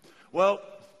 Well,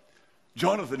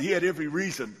 Jonathan, he had every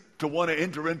reason to want to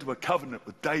enter into a covenant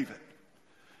with David.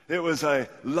 It was a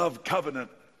love covenant.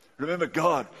 Remember,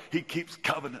 God, he keeps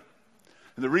covenant.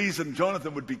 And the reason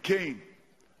Jonathan would be keen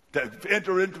to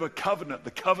enter into a covenant,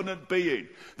 the covenant being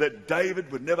that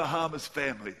David would never harm his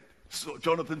family,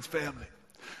 Jonathan's family,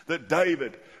 that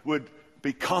David would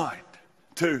be kind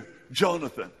to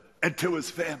Jonathan and to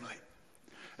his family.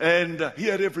 And he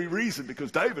had every reason, because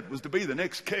David was to be the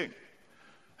next king.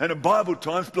 And in Bible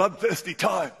times, bloodthirsty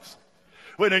times,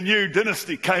 when a new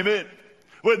dynasty came in,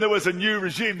 when there was a new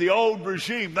regime, the old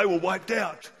regime, they were wiped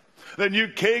out. The new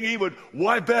king, he would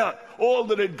wipe out all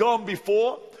that had gone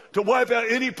before, to wipe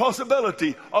out any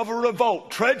possibility of a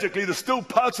revolt. Tragically, there's still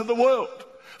parts of the world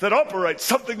that operate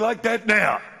something like that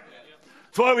now.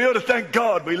 That's why we ought to thank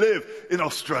God we live in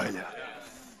Australia,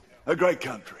 a great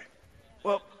country.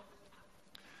 Well,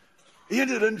 he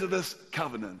entered into this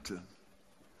covenant. Do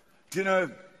you know,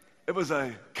 it was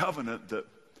a covenant that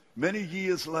many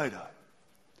years later,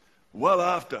 well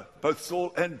after both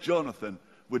Saul and Jonathan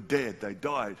were dead, they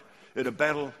died in a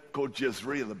battle called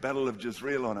Jezreel, the Battle of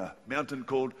Jezreel on a mountain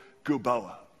called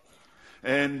Gilboa.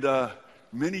 And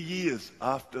many years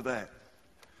after that,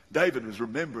 David was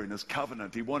remembering his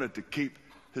covenant. He wanted to keep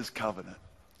his covenant.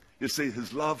 You see,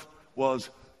 his love was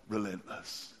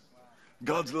relentless.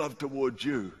 God's love towards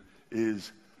you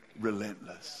is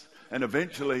relentless. And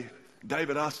eventually,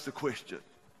 David asks the question,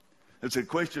 It's a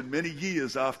question many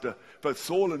years after both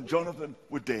Saul and Jonathan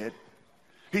were dead.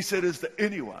 He said, is there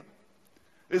anyone?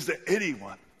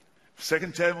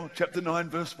 2 Samuel chapter 9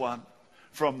 verse 1,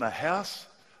 from the house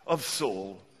of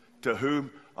Saul to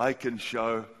whom I can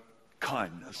show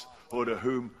kindness, or to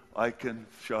whom I can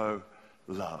show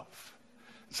love.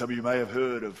 Some of you may have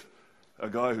heard of a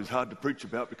guy who's hard to preach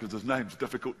about because his name's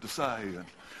difficult to say, and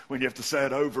when you have to say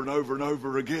it over and over and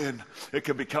over again, it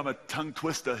can become a tongue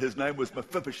twister. His name was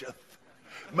Mephibosheth.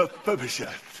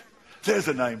 Mephibosheth. There's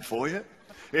a name for you.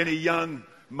 Any young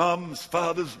mums,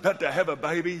 fathers about to have a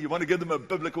baby, you want to give them a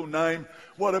biblical name?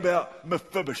 What about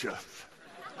Mephibosheth?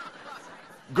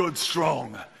 Good,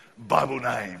 strong Bible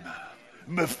name.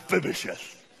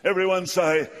 Mephibosheth. Everyone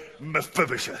say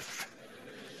Mephibosheth.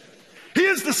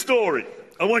 Here's the story.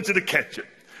 I want you to catch it.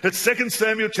 It's 2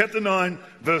 Samuel chapter 9,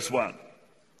 verse 1.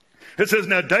 It says,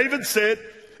 now David said,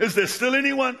 is there still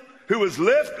anyone who is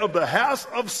left of the house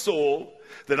of Saul,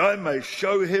 that I may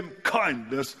show him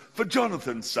kindness for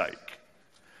Jonathan's sake?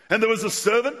 And there was a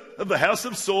servant of the house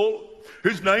of Saul,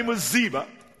 whose name was Ziba.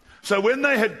 So when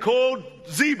they had called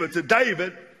Ziba to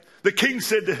David, the king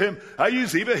said to him, are you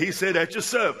Ziba? He said, at your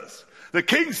service. The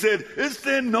king said, is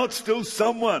there not still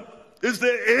someone? Is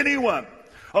there anyone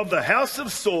of the house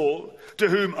of Saul to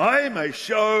whom I may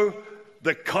show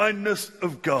the kindness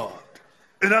of God?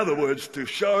 In other words, to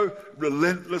show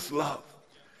relentless love.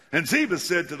 And Ziba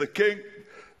said to the king,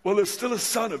 well, there's still a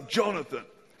son of Jonathan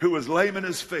who was lame in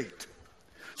his feet.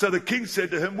 So the king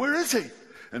said to him, where is he?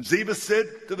 And Ziba said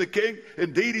to the king,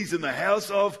 indeed, he's in the house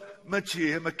of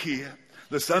Machir,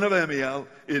 the son of Amiel,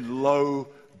 in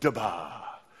Lo-Debar.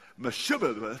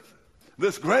 Mephibosheth,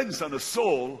 this grandson of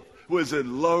Saul, was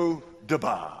in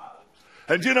Lo-Debar.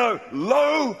 And you know,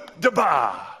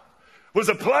 Lo-Debar was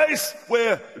a place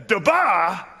where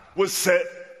Debar was set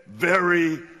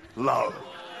very low.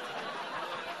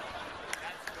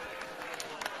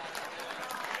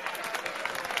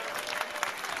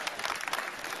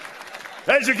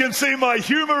 As you can see, my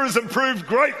humor has improved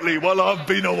greatly while I've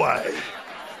been away.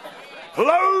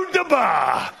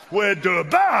 Lo-Debar, where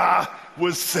Debar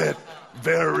was set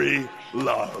very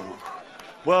low.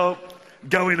 Well,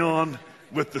 going on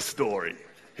with the story.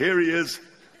 Here he is,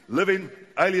 living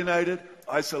alienated,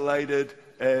 isolated,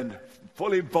 and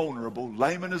fully vulnerable,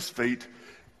 lame in his feet,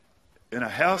 in a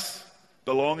house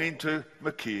belonging to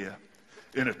Machir,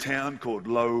 in a town called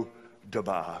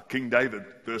Lo-Debar. King David,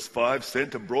 verse 5,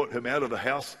 sent and brought him out of the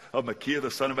house of Machir,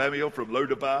 the son of Amiel, from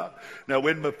Lo-Debar. Now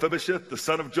when Mephibosheth, the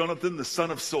son of Jonathan, the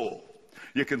son of Saul,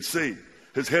 you can see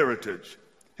his heritage.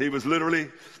 He was literally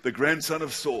the grandson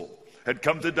of Saul. Had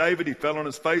come to David, he fell on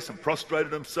his face and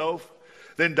prostrated himself.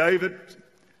 Then David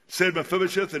said,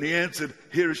 Mephibosheth, and he answered,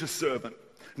 here is your servant.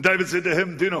 And David said to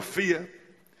him, do not fear,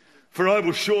 for I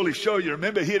will surely show you.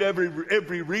 Remember, he had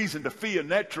every reason to fear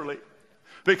naturally,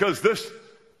 because this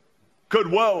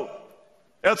could well,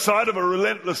 outside of a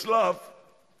relentless love,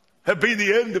 have been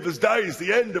the end of his days,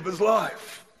 the end of his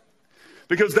life.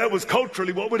 Because that was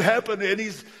culturally what would happen, and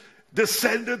his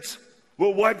descendants were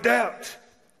wiped out.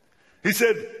 He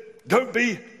said, don't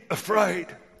be afraid.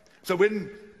 So when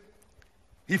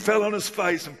he fell on his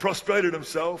face and prostrated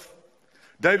himself,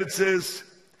 David says,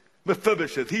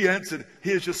 Mephibosheth, he answered,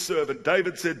 here's your servant.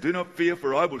 David said, do not fear,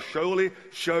 for I will surely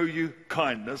show you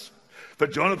kindness for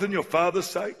Jonathan your father's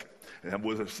sake, and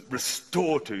will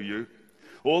restore to you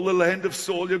all the land of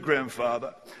Saul your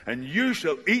grandfather, and you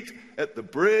shall eat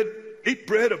bread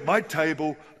at my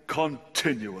table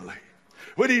continually.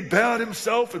 When he bowed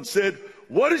himself and said,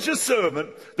 what is your servant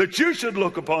that you should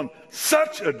look upon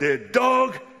such a dead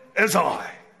dog as I?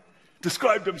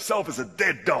 Described himself as a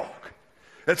dead dog.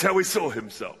 That's how he saw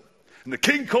himself. And the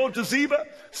king called to Ziba,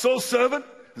 Saul's servant,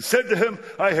 and said to him,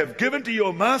 I have given to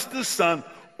your master's son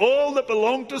all that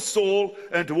belonged to Saul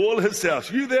and to all his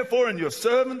house. You therefore and your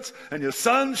servants and your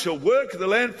sons shall work the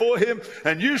land for him,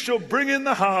 and you shall bring in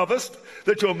the harvest,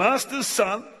 that your master's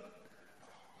son,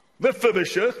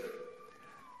 Mephibosheth,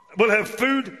 will have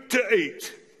food to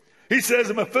eat. He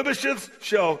says, Mephibosheth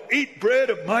shall eat bread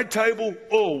at my table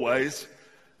always.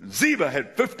 Ziba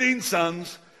had 15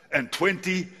 sons and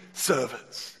 20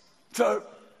 servants. So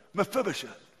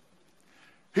Mephibosheth,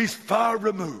 he's far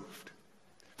removed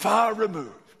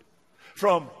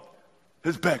from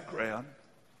his background,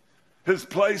 his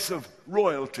place of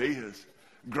royalty, his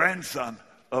grandson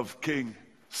of King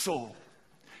Saul.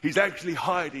 He's actually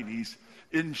hiding, he's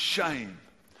in shame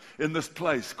in this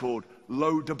place called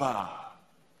Lo-Debar.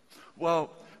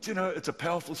 Well, do you know, it's a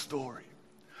powerful story.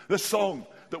 The song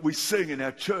that we sing in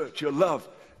our church, Your Love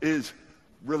is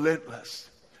Relentless.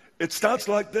 It starts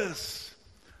like this.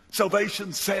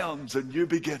 Salvation sounds a new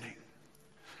beginning.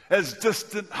 as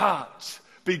distant hearts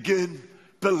begin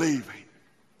believing.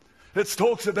 It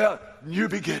talks about new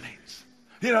beginnings.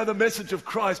 You know, the message of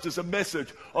Christ is a message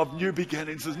of new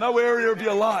beginnings. There's no area of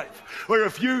your life where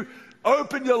if you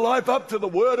open your life up to the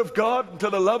Word of God and to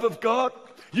the love of God,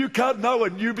 you can't know a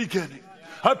new beginning.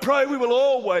 I pray we will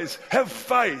always have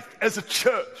faith as a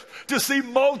church to see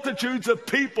multitudes of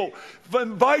people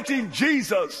inviting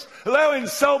Jesus, allowing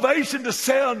salvation to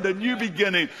sound a new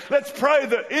beginning. Let's pray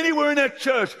that anywhere in our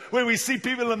church where we see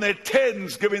people in their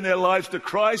tens giving their lives to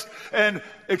Christ and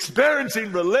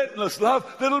experiencing relentless love,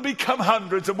 that it'll become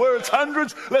hundreds. And where it's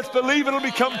hundreds, let's believe it'll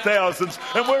become thousands.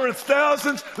 And where it's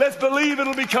thousands, let's believe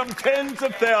it'll become tens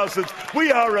of thousands.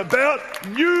 We are about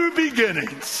new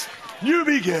beginnings. New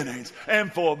beginnings.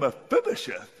 And for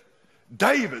Mephibosheth,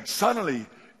 David suddenly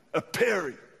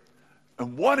appearing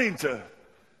and wanting to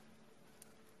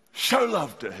show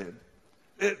love to him,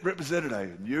 it represented a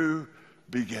new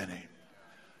beginning.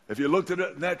 If you looked at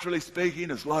it naturally speaking,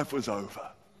 his life was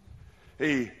over.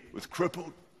 He was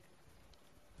crippled.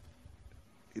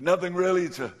 He had nothing really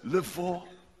to live for.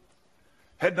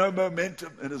 Had no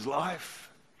momentum in his life.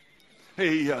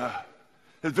 His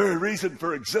very reason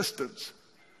for existence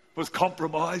was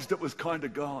compromised. It was kind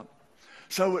of gone.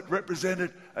 So it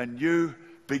represented a new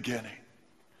beginning.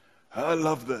 I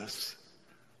love this.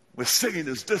 We're singing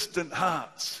as distant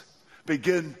hearts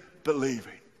begin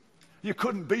believing. You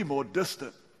couldn't be more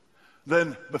distant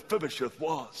than Mephibosheth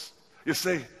was. You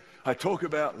see, I talk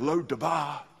about Lo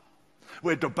Debar,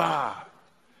 where Debar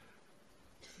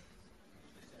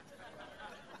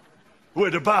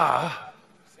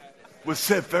was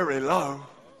set very low.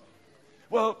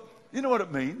 Well, you know what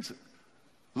it means?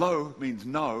 Lo means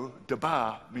no,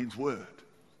 Debar means word.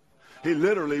 He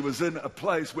literally was in a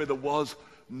place where there was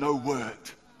no word.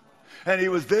 And he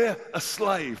was there a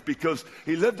slave because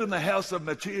he lived in the house of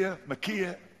Machir.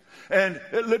 And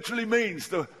it literally means,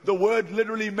 the word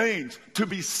literally means to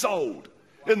be sold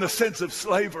in the sense of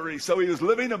slavery. So he was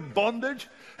living in bondage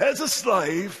as a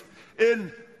slave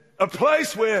in a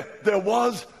place where there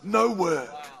was no word.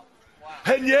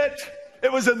 And yet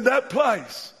it was in that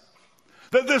place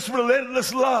that this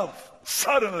relentless love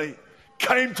suddenly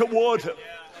came toward him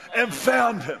and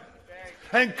found him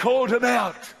and called him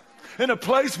out in a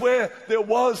place where there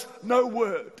was no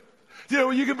word. You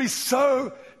know, you can be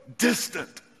so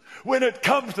distant when it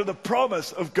comes to the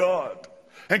promise of God.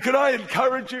 And could I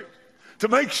encourage you to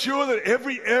make sure that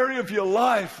every area of your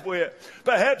life where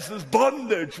perhaps there's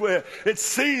bondage, where it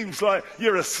seems like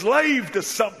you're a slave to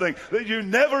something that you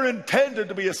never intended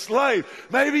to be a slave,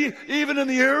 maybe even in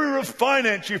the area of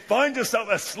finance, you find yourself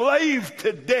a slave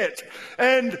to debt.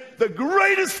 And the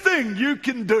greatest thing you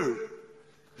can do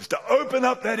is to open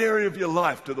up that area of your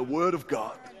life to the Word of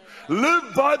God.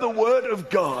 Live by the Word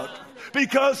of God,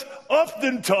 because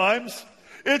oftentimes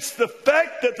it's the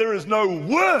fact that there is no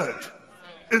word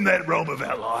in that realm of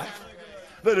our life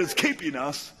that is keeping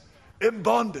us in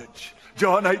bondage.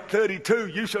 John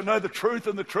 8:32, you shall know the truth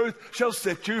and the truth shall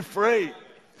set you free.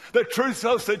 The truth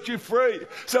shall set you free.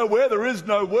 So where there is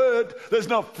no word, there's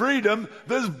not freedom,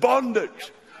 there's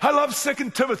bondage. I love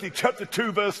 2 Timothy chapter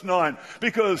 2 verse 9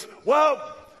 because,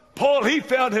 well, Paul, he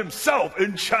found himself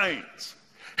in chains.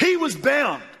 He was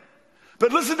bound.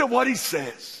 But listen to what he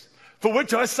says. For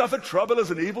which I suffer trouble as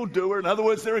an evildoer. In other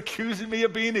words, they're accusing me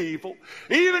of being evil,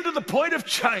 even to the point of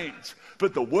chains.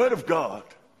 But the Word of God,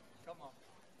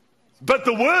 but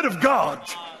the Word of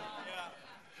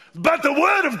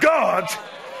God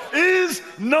is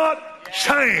not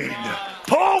chained.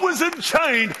 Paul was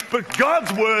chained, but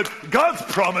God's Word, God's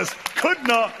promise could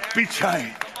not be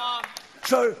chained.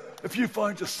 So if you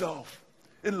find yourself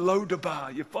in Lo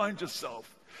Debar, you find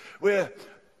yourself where,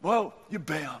 well, you're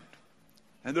bound.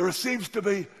 And there seems to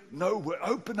be no way.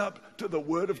 Open up to the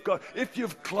Word of God. If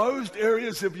you've closed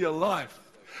areas of your life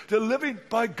to living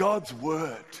by God's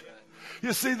Word.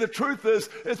 You see, the truth is,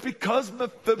 it's because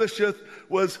Mephibosheth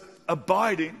was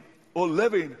abiding or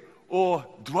living or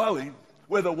dwelling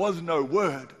where there was no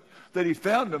word that he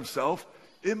found himself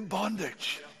in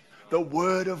bondage. The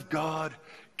Word of God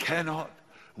cannot,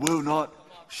 will not,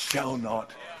 shall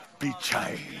not be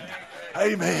chained.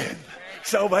 Amen.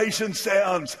 Salvation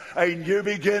sounds a new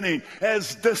beginning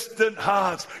as distant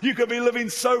hearts. You could be living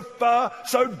so far,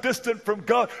 so distant from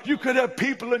God. You could have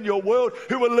people in your world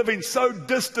who are living so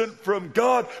distant from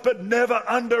God, but never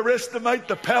underestimate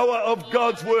the power of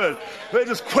God's Word. It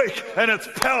is quick and it's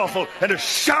powerful and it's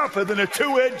sharper than a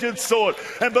two-edged sword.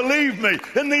 And believe me,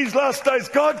 in these last days,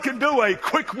 God can do a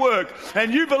quick work.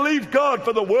 And you believe God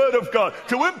for the Word of God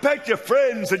to impact your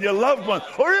friends and your loved ones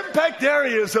or impact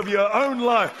areas of your own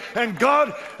life. And God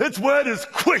God, its word is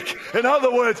quick. In other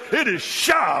words, it is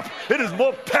sharp. It is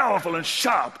more powerful and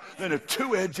sharp than a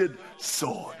two-edged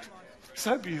sword.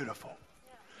 So beautiful.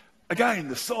 Again,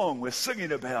 the song we're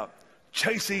singing about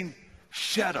chasing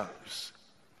shadows.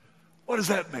 What does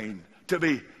that mean? To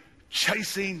be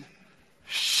chasing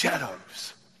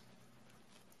shadows.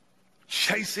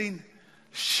 Chasing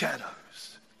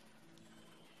shadows.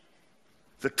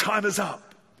 The time is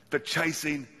up for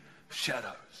chasing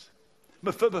shadows.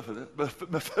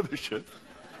 Mephibosheth.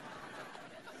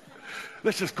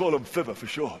 Let's just call him Fibber for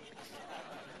short.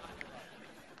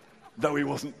 Though he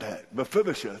wasn't that.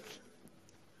 Mephibosheth,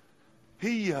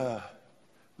 he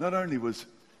not only was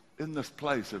in this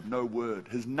place of no word,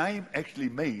 his name actually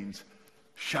means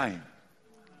shame.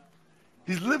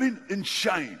 He's living in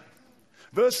shame.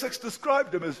 Verse 6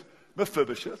 described him as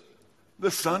Mephibosheth, the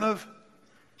son of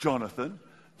Jonathan,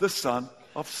 the son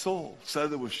of Saul. So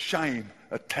there was shame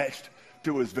attached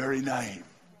to his very name.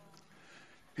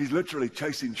 He's literally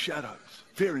chasing shadows,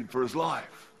 fearing for his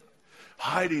life,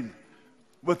 hiding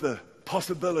with the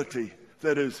possibility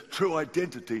that his true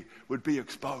identity would be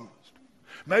exposed.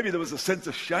 Maybe there was a sense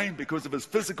of shame because of his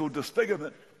physical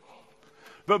disfigurement.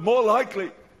 But more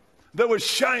likely, there was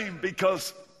shame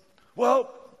because, well,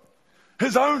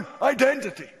 his own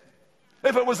identity,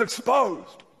 if it was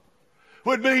exposed,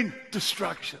 would mean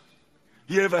destruction.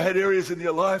 You ever had areas in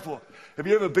your life, or have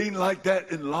you ever been like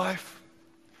that in life,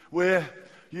 where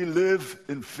you live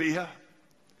in fear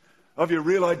of your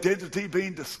real identity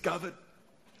being discovered?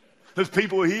 There's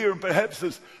people here, and perhaps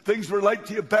there's things relate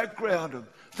to your background and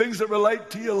things that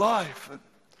relate to your life. And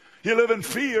you live in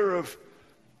fear of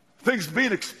things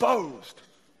being exposed.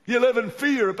 You live in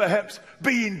fear of perhaps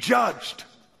being judged.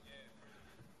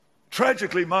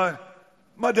 Tragically, my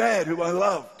dad, who I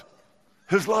loved,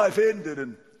 his life ended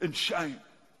in shame.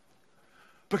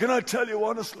 But can I tell you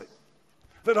honestly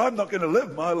that I'm not going to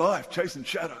live my life chasing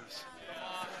shadows.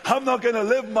 I'm not going to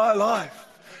live my life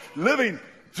living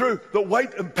through the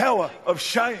weight and power of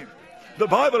shame. The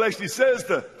Bible actually says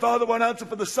the Father won't answer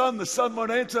for the Son won't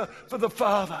answer for the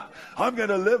Father. I'm going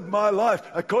to live my life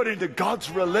according to God's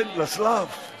relentless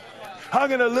love. I'm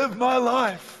going to live my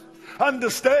life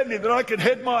understanding that I can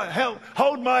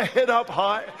hold my head up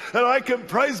high, that I can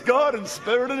praise God in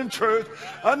spirit and in truth,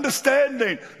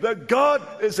 understanding that God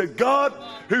is a God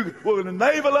who will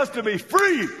enable us to be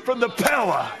free from the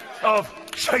power of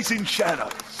chasing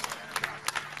shadows.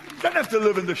 You don't have to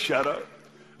live in the shadow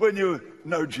when you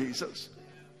know Jesus.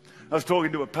 I was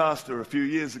talking to a pastor a few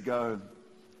years ago, and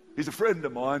he's a friend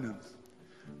of mine, and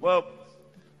well,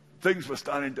 things were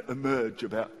starting to emerge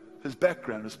about his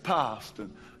background, his past,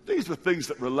 and these were things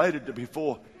that related to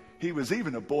before he was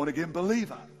even a born-again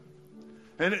believer.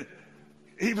 And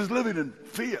he was living in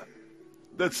fear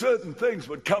that certain things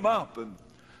would come up and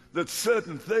that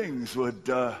certain things would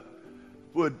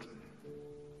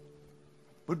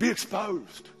be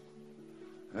exposed.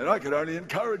 And I could only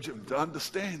encourage him to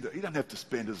understand that he doesn't have to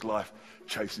spend his life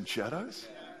chasing shadows.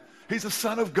 He's a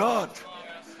son of God.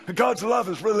 And God's love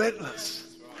is relentless.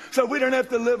 So we don't have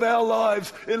to live our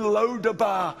lives in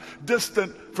Lodabar,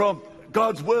 distant from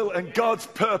God's will and God's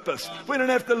purpose. We don't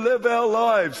have to live our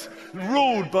lives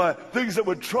ruled by things that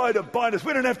would try to bind us.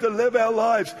 We don't have to live our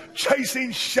lives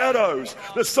chasing shadows.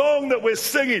 The song that we're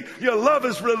singing, your love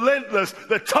is relentless.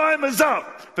 The time is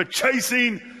up for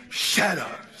chasing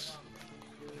shadows.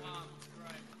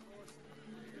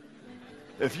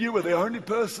 If you were the only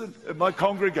person in my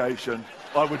congregation,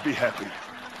 I would be happy.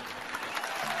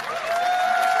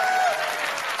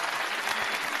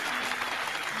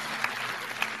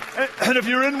 And if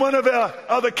you're in one of our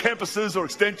other campuses or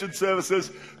extension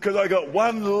services, because I got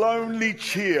one lonely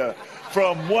cheer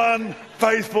from one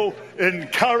faithful,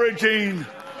 encouraging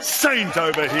saint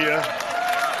over here,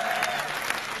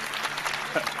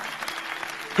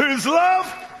 whose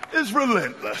love is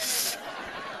relentless.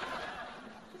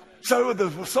 So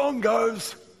the song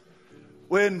goes,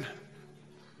 when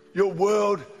your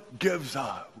world gives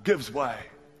way,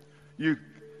 you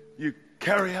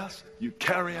carry us,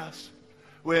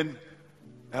 when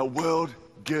our world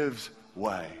gives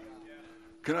way.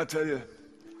 Can I tell you,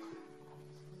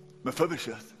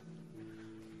 Mephibosheth,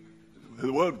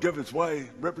 the world gives its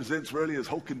way represents really his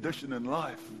whole condition in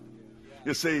life.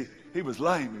 You see, he was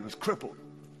lame, he was crippled.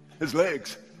 His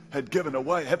legs had given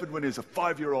away. It happened when he was a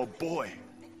 5-year-old boy.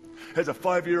 As a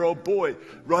 5-year-old boy,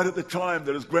 right at the time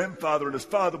that his grandfather and his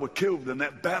father were killed in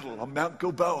that battle on Mount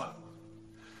Gilboa.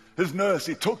 His nurse,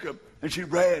 he took him and she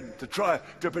ran to try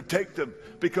to protect him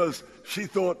because she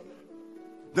thought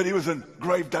that he was in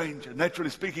grave danger.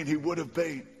 Naturally speaking, he would have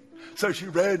been. So she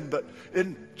ran, but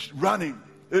in running,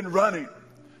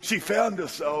 she found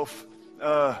herself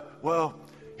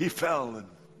he fell and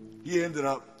he ended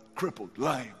up crippled,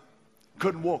 lame.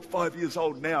 Couldn't walk, 5 years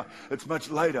old now. It's much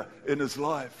later in his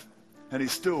life. And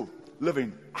he's still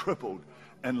living crippled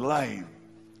and lame.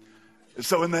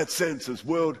 So in that sense, his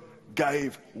world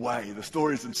gave way. The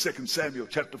story is in 2 Samuel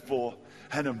chapter 4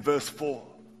 and in verse 4.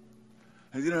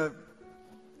 And you know,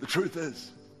 the truth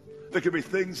is, there can be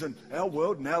things in our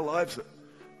world, in our lives, that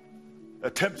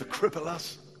attempt to cripple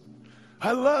us.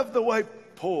 I love the way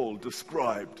Paul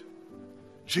described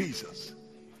Jesus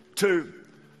to,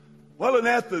 well, in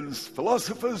Athens,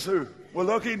 philosophers who were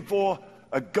looking for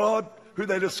a God who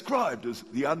they described as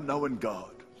the unknown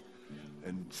God.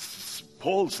 And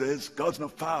Paul says, God's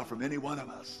not far from any one of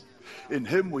us. In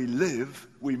him we live,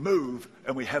 we move,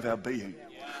 and we have our being.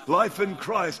 Life in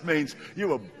Christ means you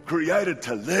were created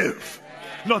to live,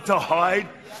 not to hide,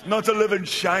 not to live in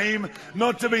shame,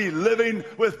 not to be living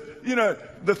with,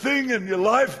 the thing in your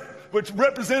life which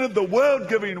represented the world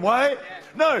giving way.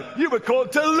 No, you were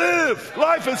called to live.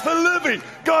 Life is for living.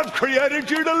 God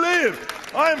created you to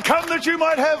live. I am come that you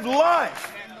might have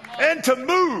life and to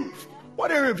move.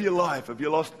 What area of your life have you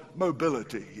lost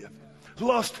mobility?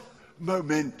 Lost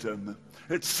momentum?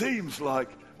 It seems like,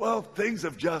 things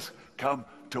have just come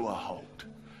to a halt.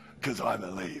 Because I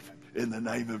believe in the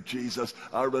name of Jesus,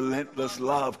 a relentless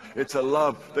love. It's a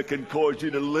love that can cause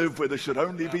you to live where there should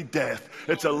only be death.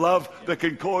 It's a love that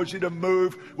can cause you to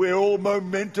move where all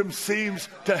momentum seems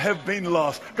to have been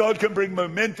lost. God can bring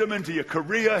momentum into your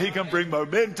career. He can bring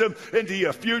momentum into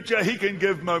your future. He can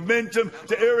give momentum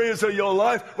to areas of your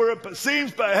life where it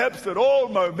seems perhaps that all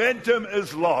momentum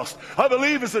is lost. I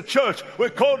believe as a church, we're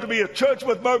called to be a church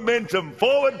with momentum,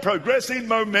 forward progressing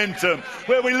momentum,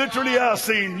 where we literally are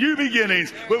seeing new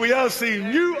beginnings, where we are seeing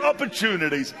new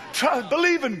opportunities.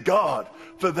 Believe in God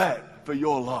for that, for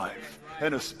your life,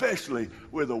 and especially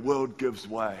where the world gives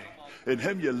way. In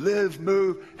him you live,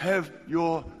 move, have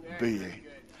your being.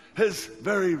 His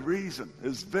very reason,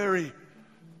 his very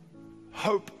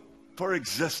hope for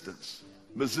existence,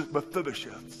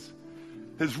 Mephibosheth,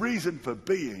 his reason for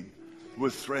being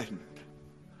was threatened.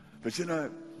 But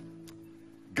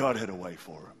God had a way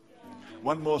for him.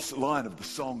 One more line of the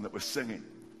song that we're singing.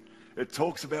 It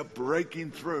talks about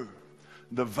breaking through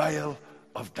the veil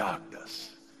of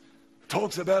darkness. It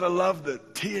talks about a love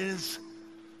that tears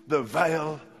the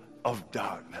veil of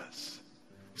darkness.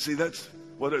 See, that's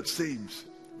what it seems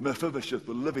Mephibosheth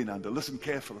was living under. Listen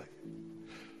carefully.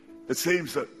 It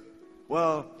seems that,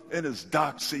 in his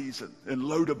dark season, in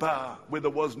Lodabar, where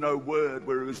there was no word,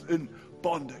 where he was in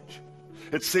bondage,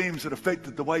 it seems it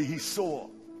affected the way he saw.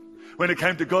 When it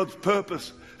came to God's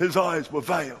purpose, his eyes were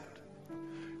veiled.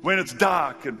 When it's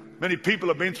dark, and many people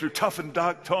have been through tough and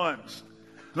dark times,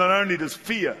 not only does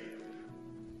fear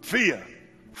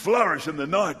flourish in the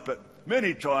night, but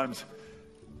many times,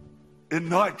 in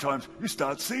night times, you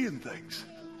start seeing things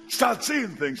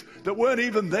that weren't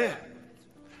even there.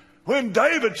 When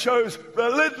David shows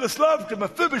relentless love to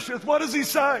Mephibosheth, what does he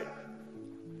say?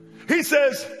 He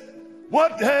says,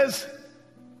 what has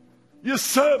your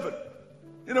servant,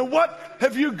 what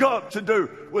have you got to do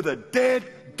with a dead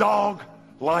dog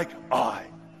like I?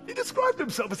 He described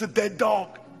himself as a dead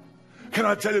dog. Can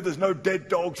I tell you, there's no dead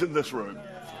dogs in this room?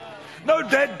 No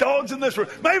dead dogs in this room.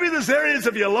 Maybe there's areas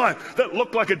of your life that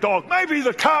look like a dog. Maybe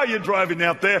the car you're driving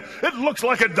out there, it looks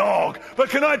like a dog. But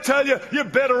can I tell you, you're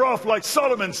better off, like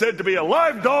Solomon said, to be a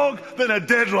live dog than a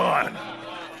dead lion.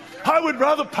 I would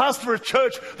rather pastor a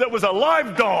church that was a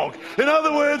live dog. In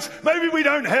other words, maybe we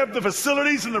don't have the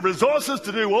facilities and the resources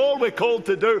to do all we're called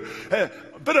to do.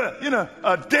 But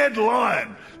a dead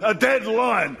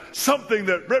lion, something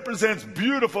that represents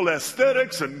beautiful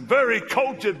aesthetics and very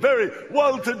cultured, very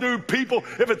well-to-do people.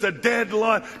 If it's a dead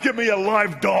lion, give me a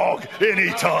live dog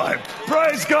anytime.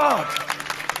 Praise God.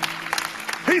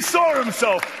 He saw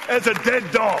himself as a dead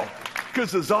dog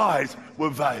because his eyes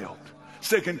were veiled.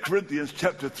 2 Corinthians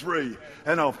chapter 3,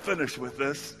 and I'll finish with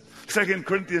this. 2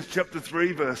 Corinthians chapter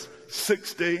 3, verse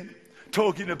 16,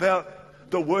 talking about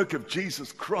the work of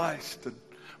Jesus Christ. And,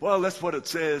 that's what it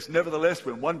says. Nevertheless,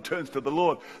 when one turns to the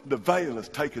Lord, the veil is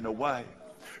taken away.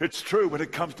 It's true when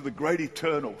it comes to the great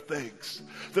eternal things,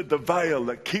 that the veil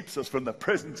that keeps us from the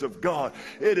presence of God,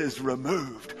 it is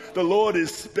removed. The Lord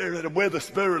is Spirit, and where the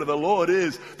Spirit of the Lord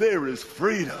is, there is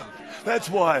freedom. That's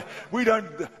why we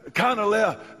can't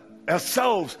allow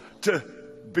ourselves to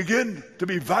begin to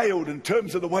be veiled in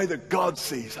terms of the way that God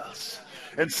sees us,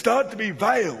 and start to be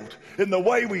veiled in the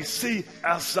way we see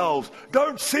ourselves.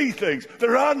 Don't see things.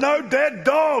 There are no dead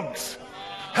dogs.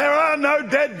 There are no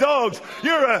dead dogs.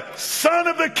 You're a son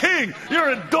of the King. You're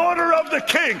a daughter of the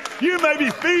King. You may be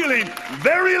feeling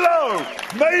very low.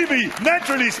 Maybe,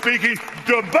 naturally speaking,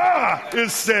 the bar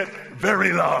is set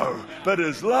very low. But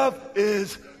his love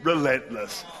is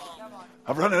relentless.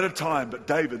 I've run out of time, but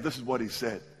David, this is what he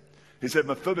said. He said,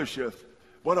 Mephibosheth,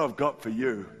 what I've got for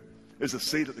you is a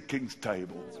seat at the king's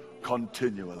table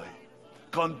continually.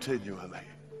 Continually.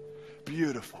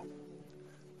 Beautiful.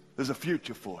 There's a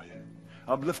future for you.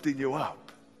 I'm lifting you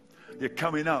up. You're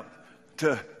coming up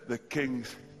to the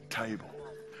king's table.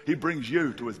 He brings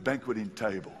you to his banqueting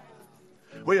table.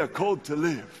 We are called to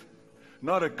live,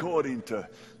 not according to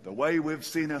the way we've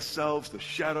seen ourselves, the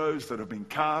shadows that have been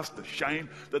cast, the shame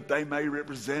that they may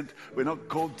represent. We're not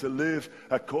called to live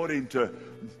according to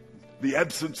the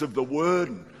absence of the word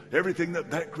and everything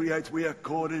that creates. We are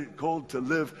called to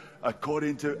live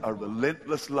according to a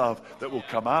relentless love that will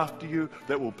come after you,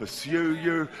 that will pursue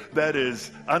you, that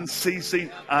is unceasing,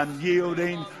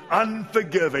 unyielding,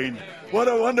 unforgiving. What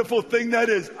a wonderful thing that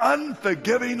is,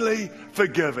 unforgivingly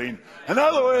forgiving. In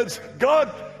other words,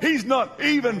 God, he's not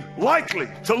even likely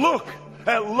to look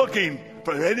at looking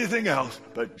for anything else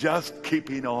but just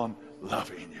keeping on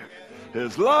loving you.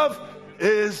 His love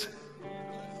is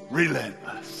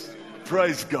relentless.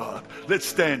 Praise God. Let's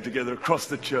stand together across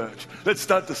the church. Let's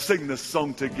start to sing this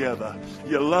song together.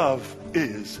 Your love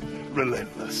is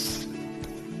relentless.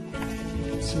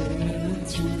 Turn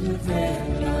to the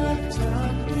veil of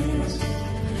darkness,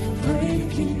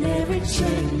 breaking every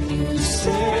chain you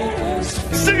set us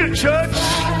free. Sing it, church.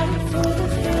 Fighting for the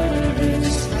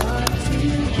furthest heart to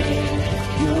get.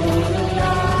 You're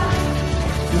alive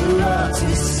for all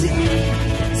to see.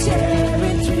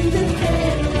 Tearing through the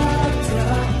veil of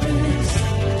darkness,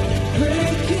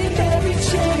 breaking every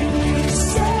chain you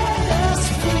set us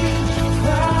free.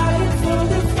 Fighting for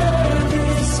the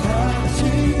furthest heart to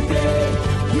get.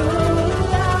 You're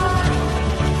alive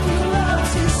for all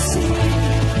to see.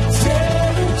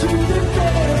 Tearing through the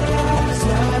veil of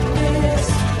darkness,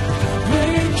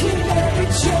 breaking every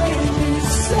chain you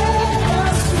set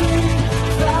us free.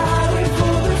 Fighting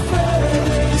for the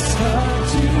furthest heart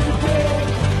to get.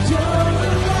 You're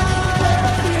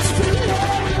alive, it's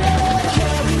relentless.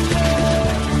 Carry love,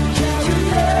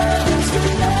 it's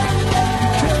relentless.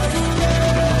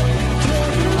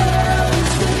 Carry love,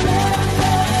 it's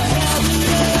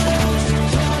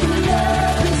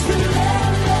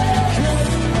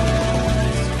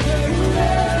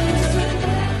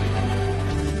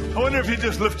I wonder if you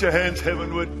just lift your hands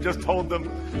heavenward, just hold them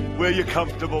where you're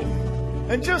comfortable.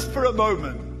 And just for a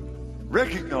moment,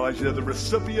 recognize you're the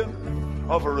recipient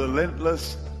of a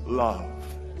relentless love.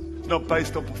 It's not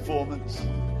based on performance.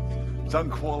 It's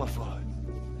unqualified.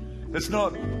 It's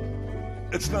not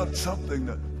something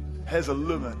that has a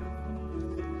limit.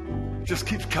 It just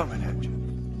keeps coming at you.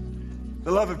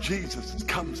 The love of Jesus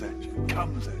comes at you,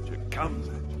 comes at you, comes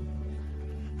at you.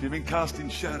 If you've been casting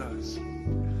shadows,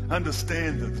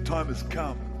 understand that the time has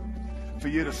come for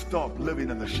you to stop living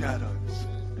in the shadows.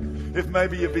 If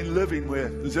maybe you've been living where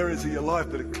there's areas of your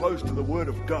life that are close to the Word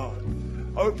of God,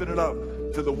 open it up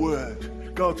to the Word.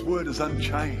 God's Word is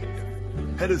unchained.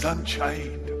 It is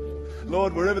unchained.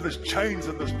 Lord, wherever there's chains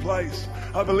in this place,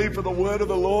 I believe for the Word of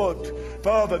the Lord,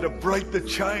 Father, to break the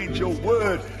chains. Your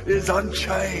Word is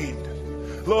unchained.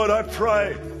 Lord, I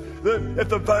pray that if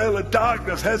the veil of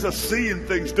darkness has us seeing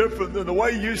things different than the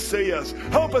way you see us,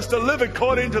 help us to live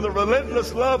according to the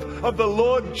relentless love of the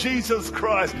Lord Jesus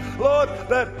Christ. Lord,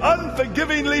 that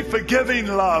unforgivingly forgiving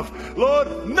love.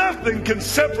 Lord, nothing can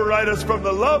separate us from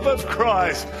the love of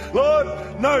Christ. Lord,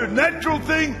 no natural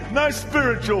thing, no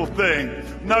spiritual thing,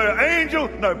 no angel,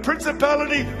 no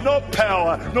principality, nor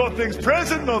power, nor things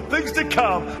present, nor things to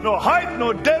come, nor height,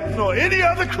 nor depth, nor any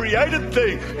other created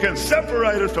thing can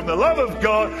separate us from the love of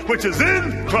God, which is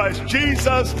in Christ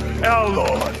Jesus our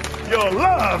Lord. Your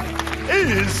love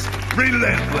is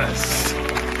relentless.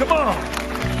 Come on.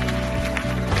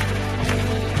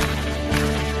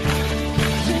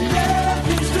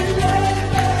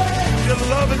 Your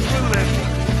love is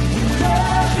relentless.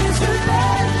 love is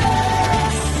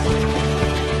relentless.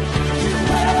 Your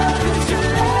love is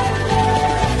relentless.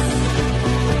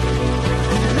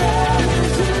 Your love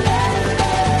is relentless.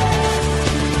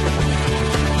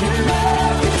 Your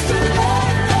love is relentless.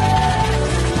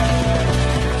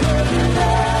 Your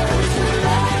love is relentless.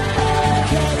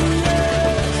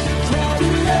 Your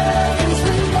love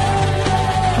is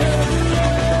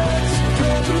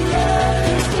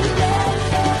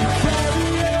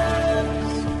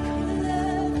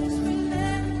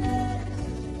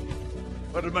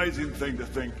What an amazing thing to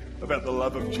think about the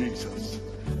love of Jesus.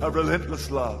 A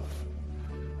relentless love.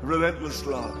 A relentless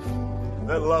love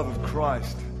that love of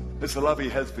Christ. It's the love he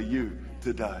has for you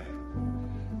today.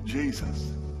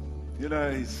 Jesus, you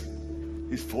know, he's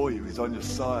for you. He's on your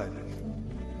side.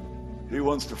 He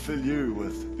wants to fill you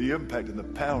with the impact and the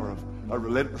power of a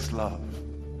relentless love.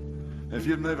 And if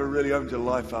you've never really opened your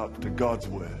life up to God's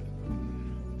word,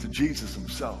 to Jesus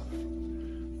himself,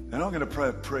 then I'm going to pray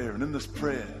a prayer. And in this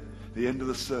prayer, the end of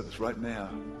the service right now,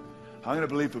 I'm going to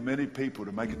believe for many people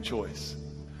to make a choice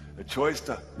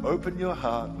to open your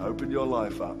heart, open your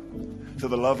life up to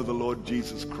the love of the Lord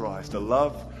Jesus Christ, a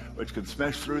love which can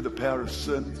smash through the power of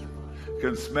sin,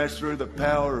 can smash through the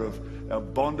power of our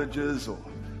bondages or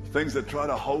things that try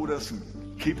to hold us and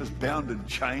keep us bound and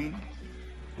chained.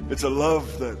 It's a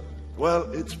love that, well,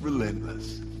 it's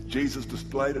relentless. Jesus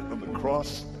displayed it on the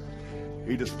cross.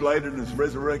 He displayed it in his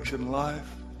resurrection life.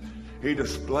 He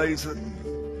displays it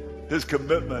in his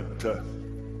commitment to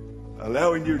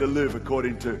allowing you to live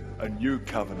according to a new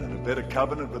covenant, a better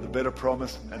covenant with a better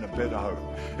promise and a better hope.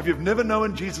 If you've never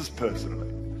known Jesus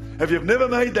personally, if you've never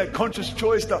made that conscious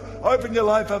choice to open your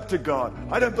life up to God,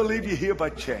 I don't believe you're here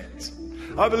by chance.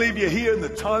 I believe you're here in the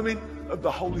timing of the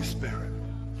Holy Spirit.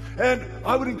 And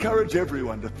I would encourage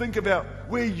everyone to think about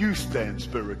where you stand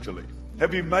spiritually.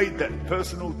 Have you made that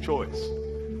personal choice,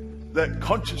 that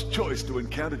conscious choice to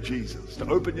encounter Jesus, to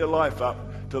open your life up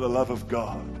to the love of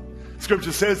God?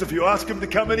 Scripture says if you ask him to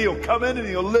come in, he'll come in and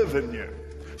he'll live in you.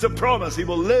 It's a promise. He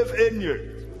will live in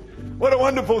you. What a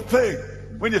wonderful thing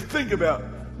when you think about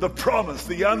the promise,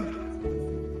 the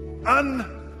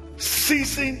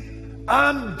unceasing,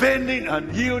 unbending,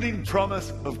 unyielding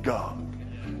promise of God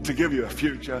to give you a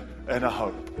future and a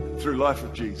hope through life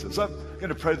of Jesus. I'm going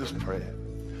to pray this prayer.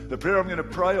 The prayer I'm going to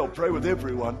pray, I'll pray with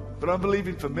everyone, but I'm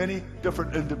believing for many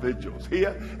different individuals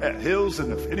here at Hills,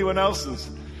 and if anyone else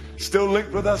is still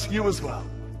linked with us, you as well.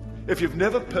 If you've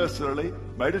never personally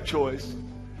made a choice,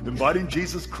 inviting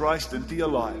Jesus Christ into your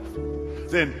life,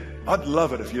 then I'd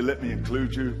love it if you let me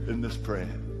include you in this prayer.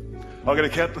 I'm going to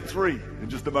count to 3 in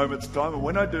just a moment's time, and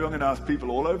when I do, I'm going to ask people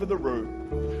all over the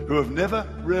room who have never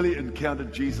really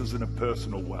encountered Jesus in a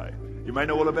personal way. You may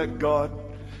know all about God,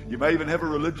 you may even have a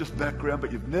religious background,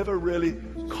 but you've never really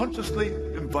consciously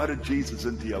invited Jesus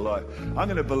into your life. I'm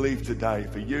going to believe today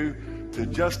for you to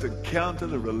just encounter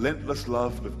the relentless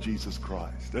love of Jesus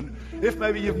Christ. And if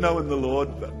maybe you've known the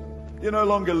Lord, but you're no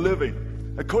longer living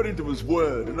according to his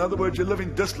word, in other words, you're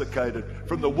living dislocated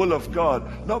from the will of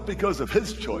God, not because of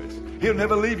his choice. He'll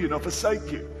never leave you nor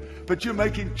forsake you. But you're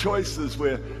making choices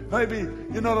where maybe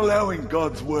you're not allowing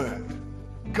God's word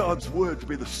to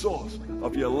be the source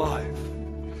of your life.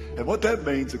 And what that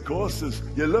means, of course, is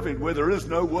you're living where there is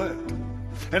no word.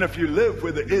 And if you live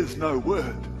where there is no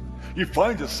word, you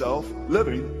find yourself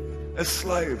living as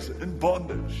slaves in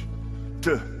bondage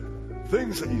to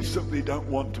things that you simply don't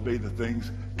want to be the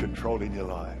things controlling your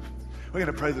life. We're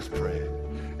going to pray this prayer.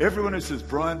 Everyone who says,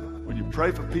 Brian, when you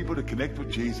pray for people to connect with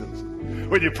Jesus,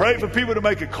 when you pray for people to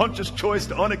make a conscious choice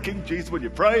to honor King Jesus, when you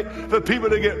pray for people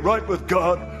to get right with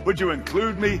God, would you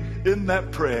include me in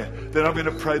that prayer? Then I'm going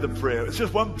to pray the prayer. It's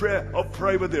just one prayer. I'll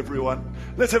pray with everyone.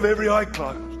 Let's have every eye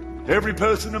closed, every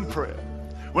person in prayer.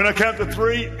 When I count to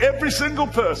 3, every single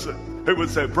person who would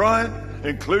say, Brian,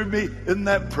 include me in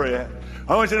that prayer,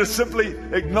 I want you to simply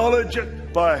acknowledge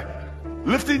it by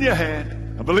lifting your hand.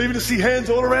 I'm believing to see hands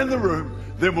all around the room.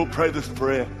 Then we'll pray this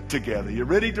prayer together. You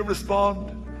ready to respond?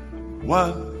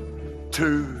 1,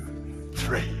 2,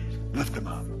 3. Lift them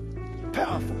up.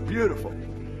 Powerful, beautiful,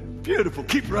 beautiful.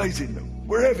 Keep raising them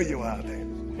wherever you are there.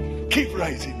 Keep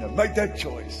raising them. Make that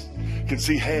choice. You can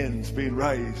see hands being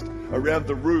raised around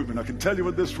the room. And I can tell you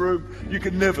in this room, you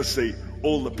can never see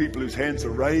all the people whose hands are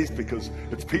raised because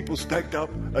it's people stacked up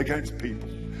against people.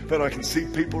 But I can see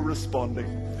people responding.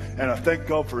 And I thank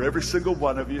God for every single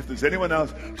one of you. If there's anyone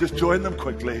else, just join them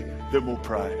quickly, then we'll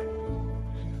pray.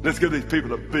 Let's give these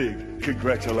people a big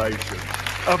congratulations.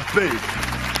 A big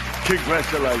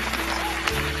congratulations.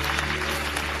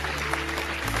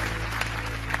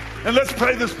 And let's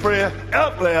pray this prayer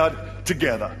out loud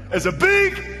together as a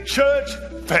big church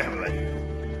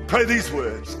family. Pray these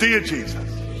words. Dear Jesus,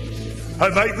 I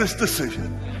make this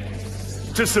decision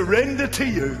to surrender to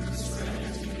you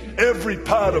every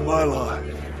part of my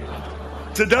life.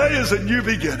 Today is a new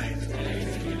beginning.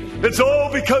 It's all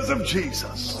because of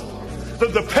Jesus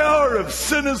that the power of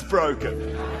sin is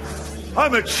broken.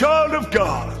 I'm a child of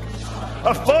God,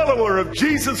 a follower of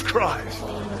Jesus Christ,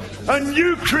 a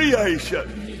new creation.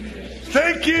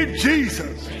 Thank you,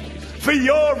 Jesus, for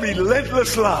your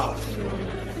relentless love.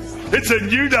 It's a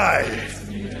new day.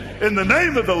 In the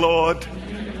name of the Lord,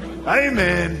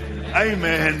 amen,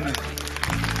 amen,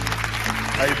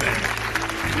 amen.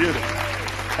 Beautiful.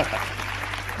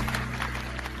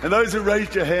 And those who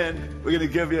raised your hand, we're going to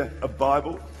give you a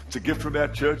Bible. It's a gift from our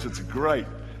church. It's a great,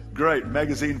 great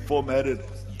magazine formatted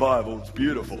Bible. It's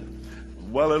beautiful,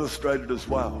 well illustrated as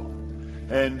well.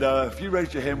 And if you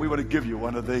raised your hand, we want to give you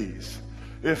one of these.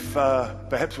 If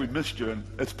perhaps we missed you, and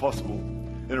it's possible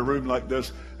in a room like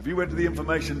this, if you went to the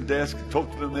information desk,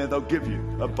 talk to them there, they'll give you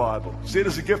a Bible. See it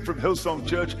as a gift from Hillsong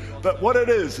Church, but what it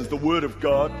is the Word of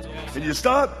God. And you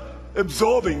start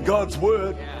absorbing God's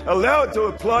Word, allow it to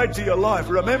apply to your life.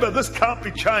 Remember, this can't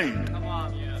be chained.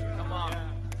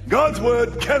 God's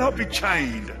Word cannot be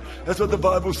chained. That's what the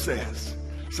Bible says.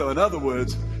 So in other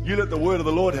words, you let the Word of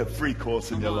the Lord have free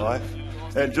course in your life,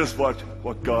 and just watch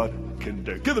what God can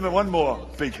do. Give them one more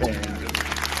big hand.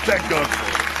 Thank God for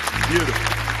it. Beautiful.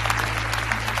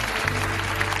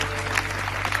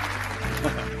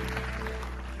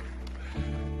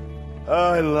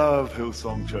 I love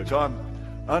Hillsong Church. I'm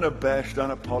unabashed,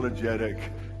 unapologetic,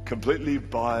 completely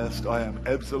biased. I am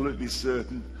absolutely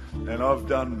certain, and I've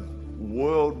done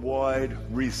worldwide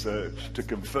research to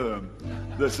confirm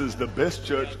this is the best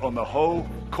church on the whole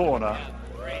corner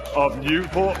of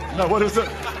Newport. No, what is it?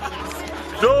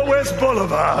 Norwest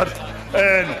Boulevard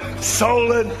and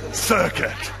Solon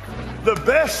Circuit. The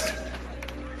best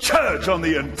church on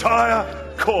the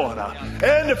entire corner.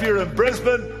 And if you're in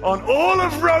Brisbane, on all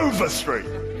of Rover Street,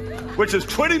 which is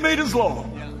 20 metres long,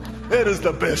 it is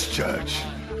the best church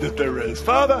that there is.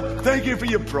 Father, thank you for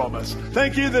your promise.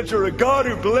 Thank you that you're a God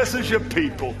who blesses your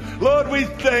people. Lord, we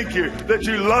thank you that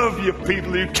you love your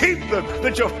people, you keep them,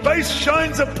 that your face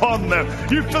shines upon them.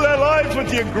 You fill our lives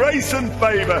with your grace and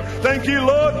favor. Thank you,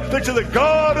 Lord, that you're the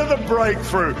God of the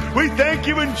breakthrough. We thank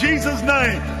you in Jesus'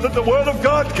 name that the Word of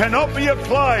God cannot be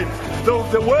applied.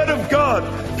 The Word of God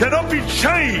cannot be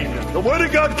chained. The Word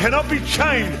of God cannot be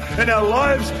chained in our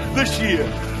lives this year.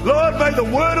 Lord, may the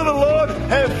Word of the Lord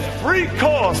have free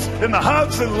course in the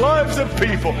hearts and lives of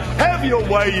people. Have your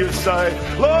way, you say.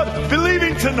 Lord,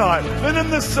 believing tonight that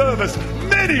in this service,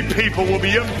 many people will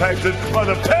be impacted by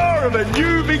the power of a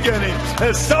new beginning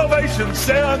as salvation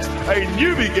sounds a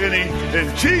new beginning.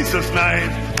 In Jesus' name,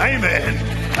 amen,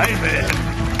 amen,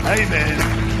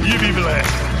 amen. You be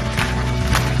blessed.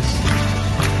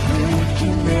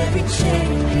 Every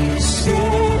chain you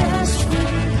set us free,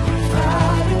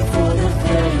 fighting for the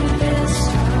very best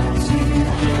time to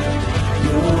give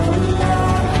your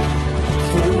love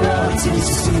for all to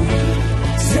see.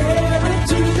 Tearing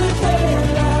through the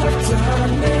veil of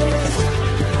darkness,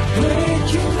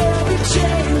 breaking every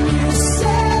chain you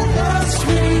set us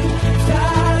free,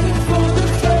 fighting for the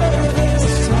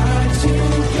furthest time to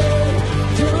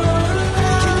get your love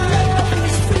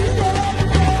is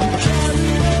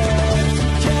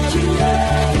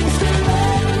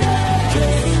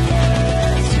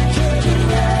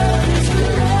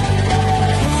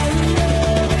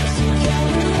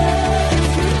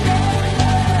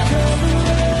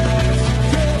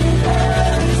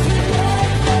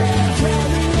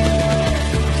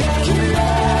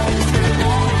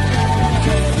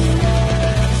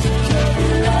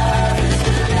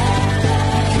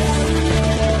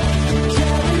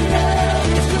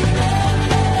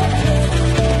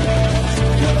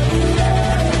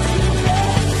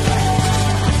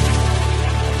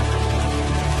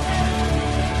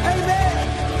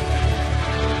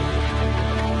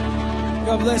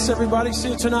God bless everybody.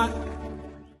 See you tonight.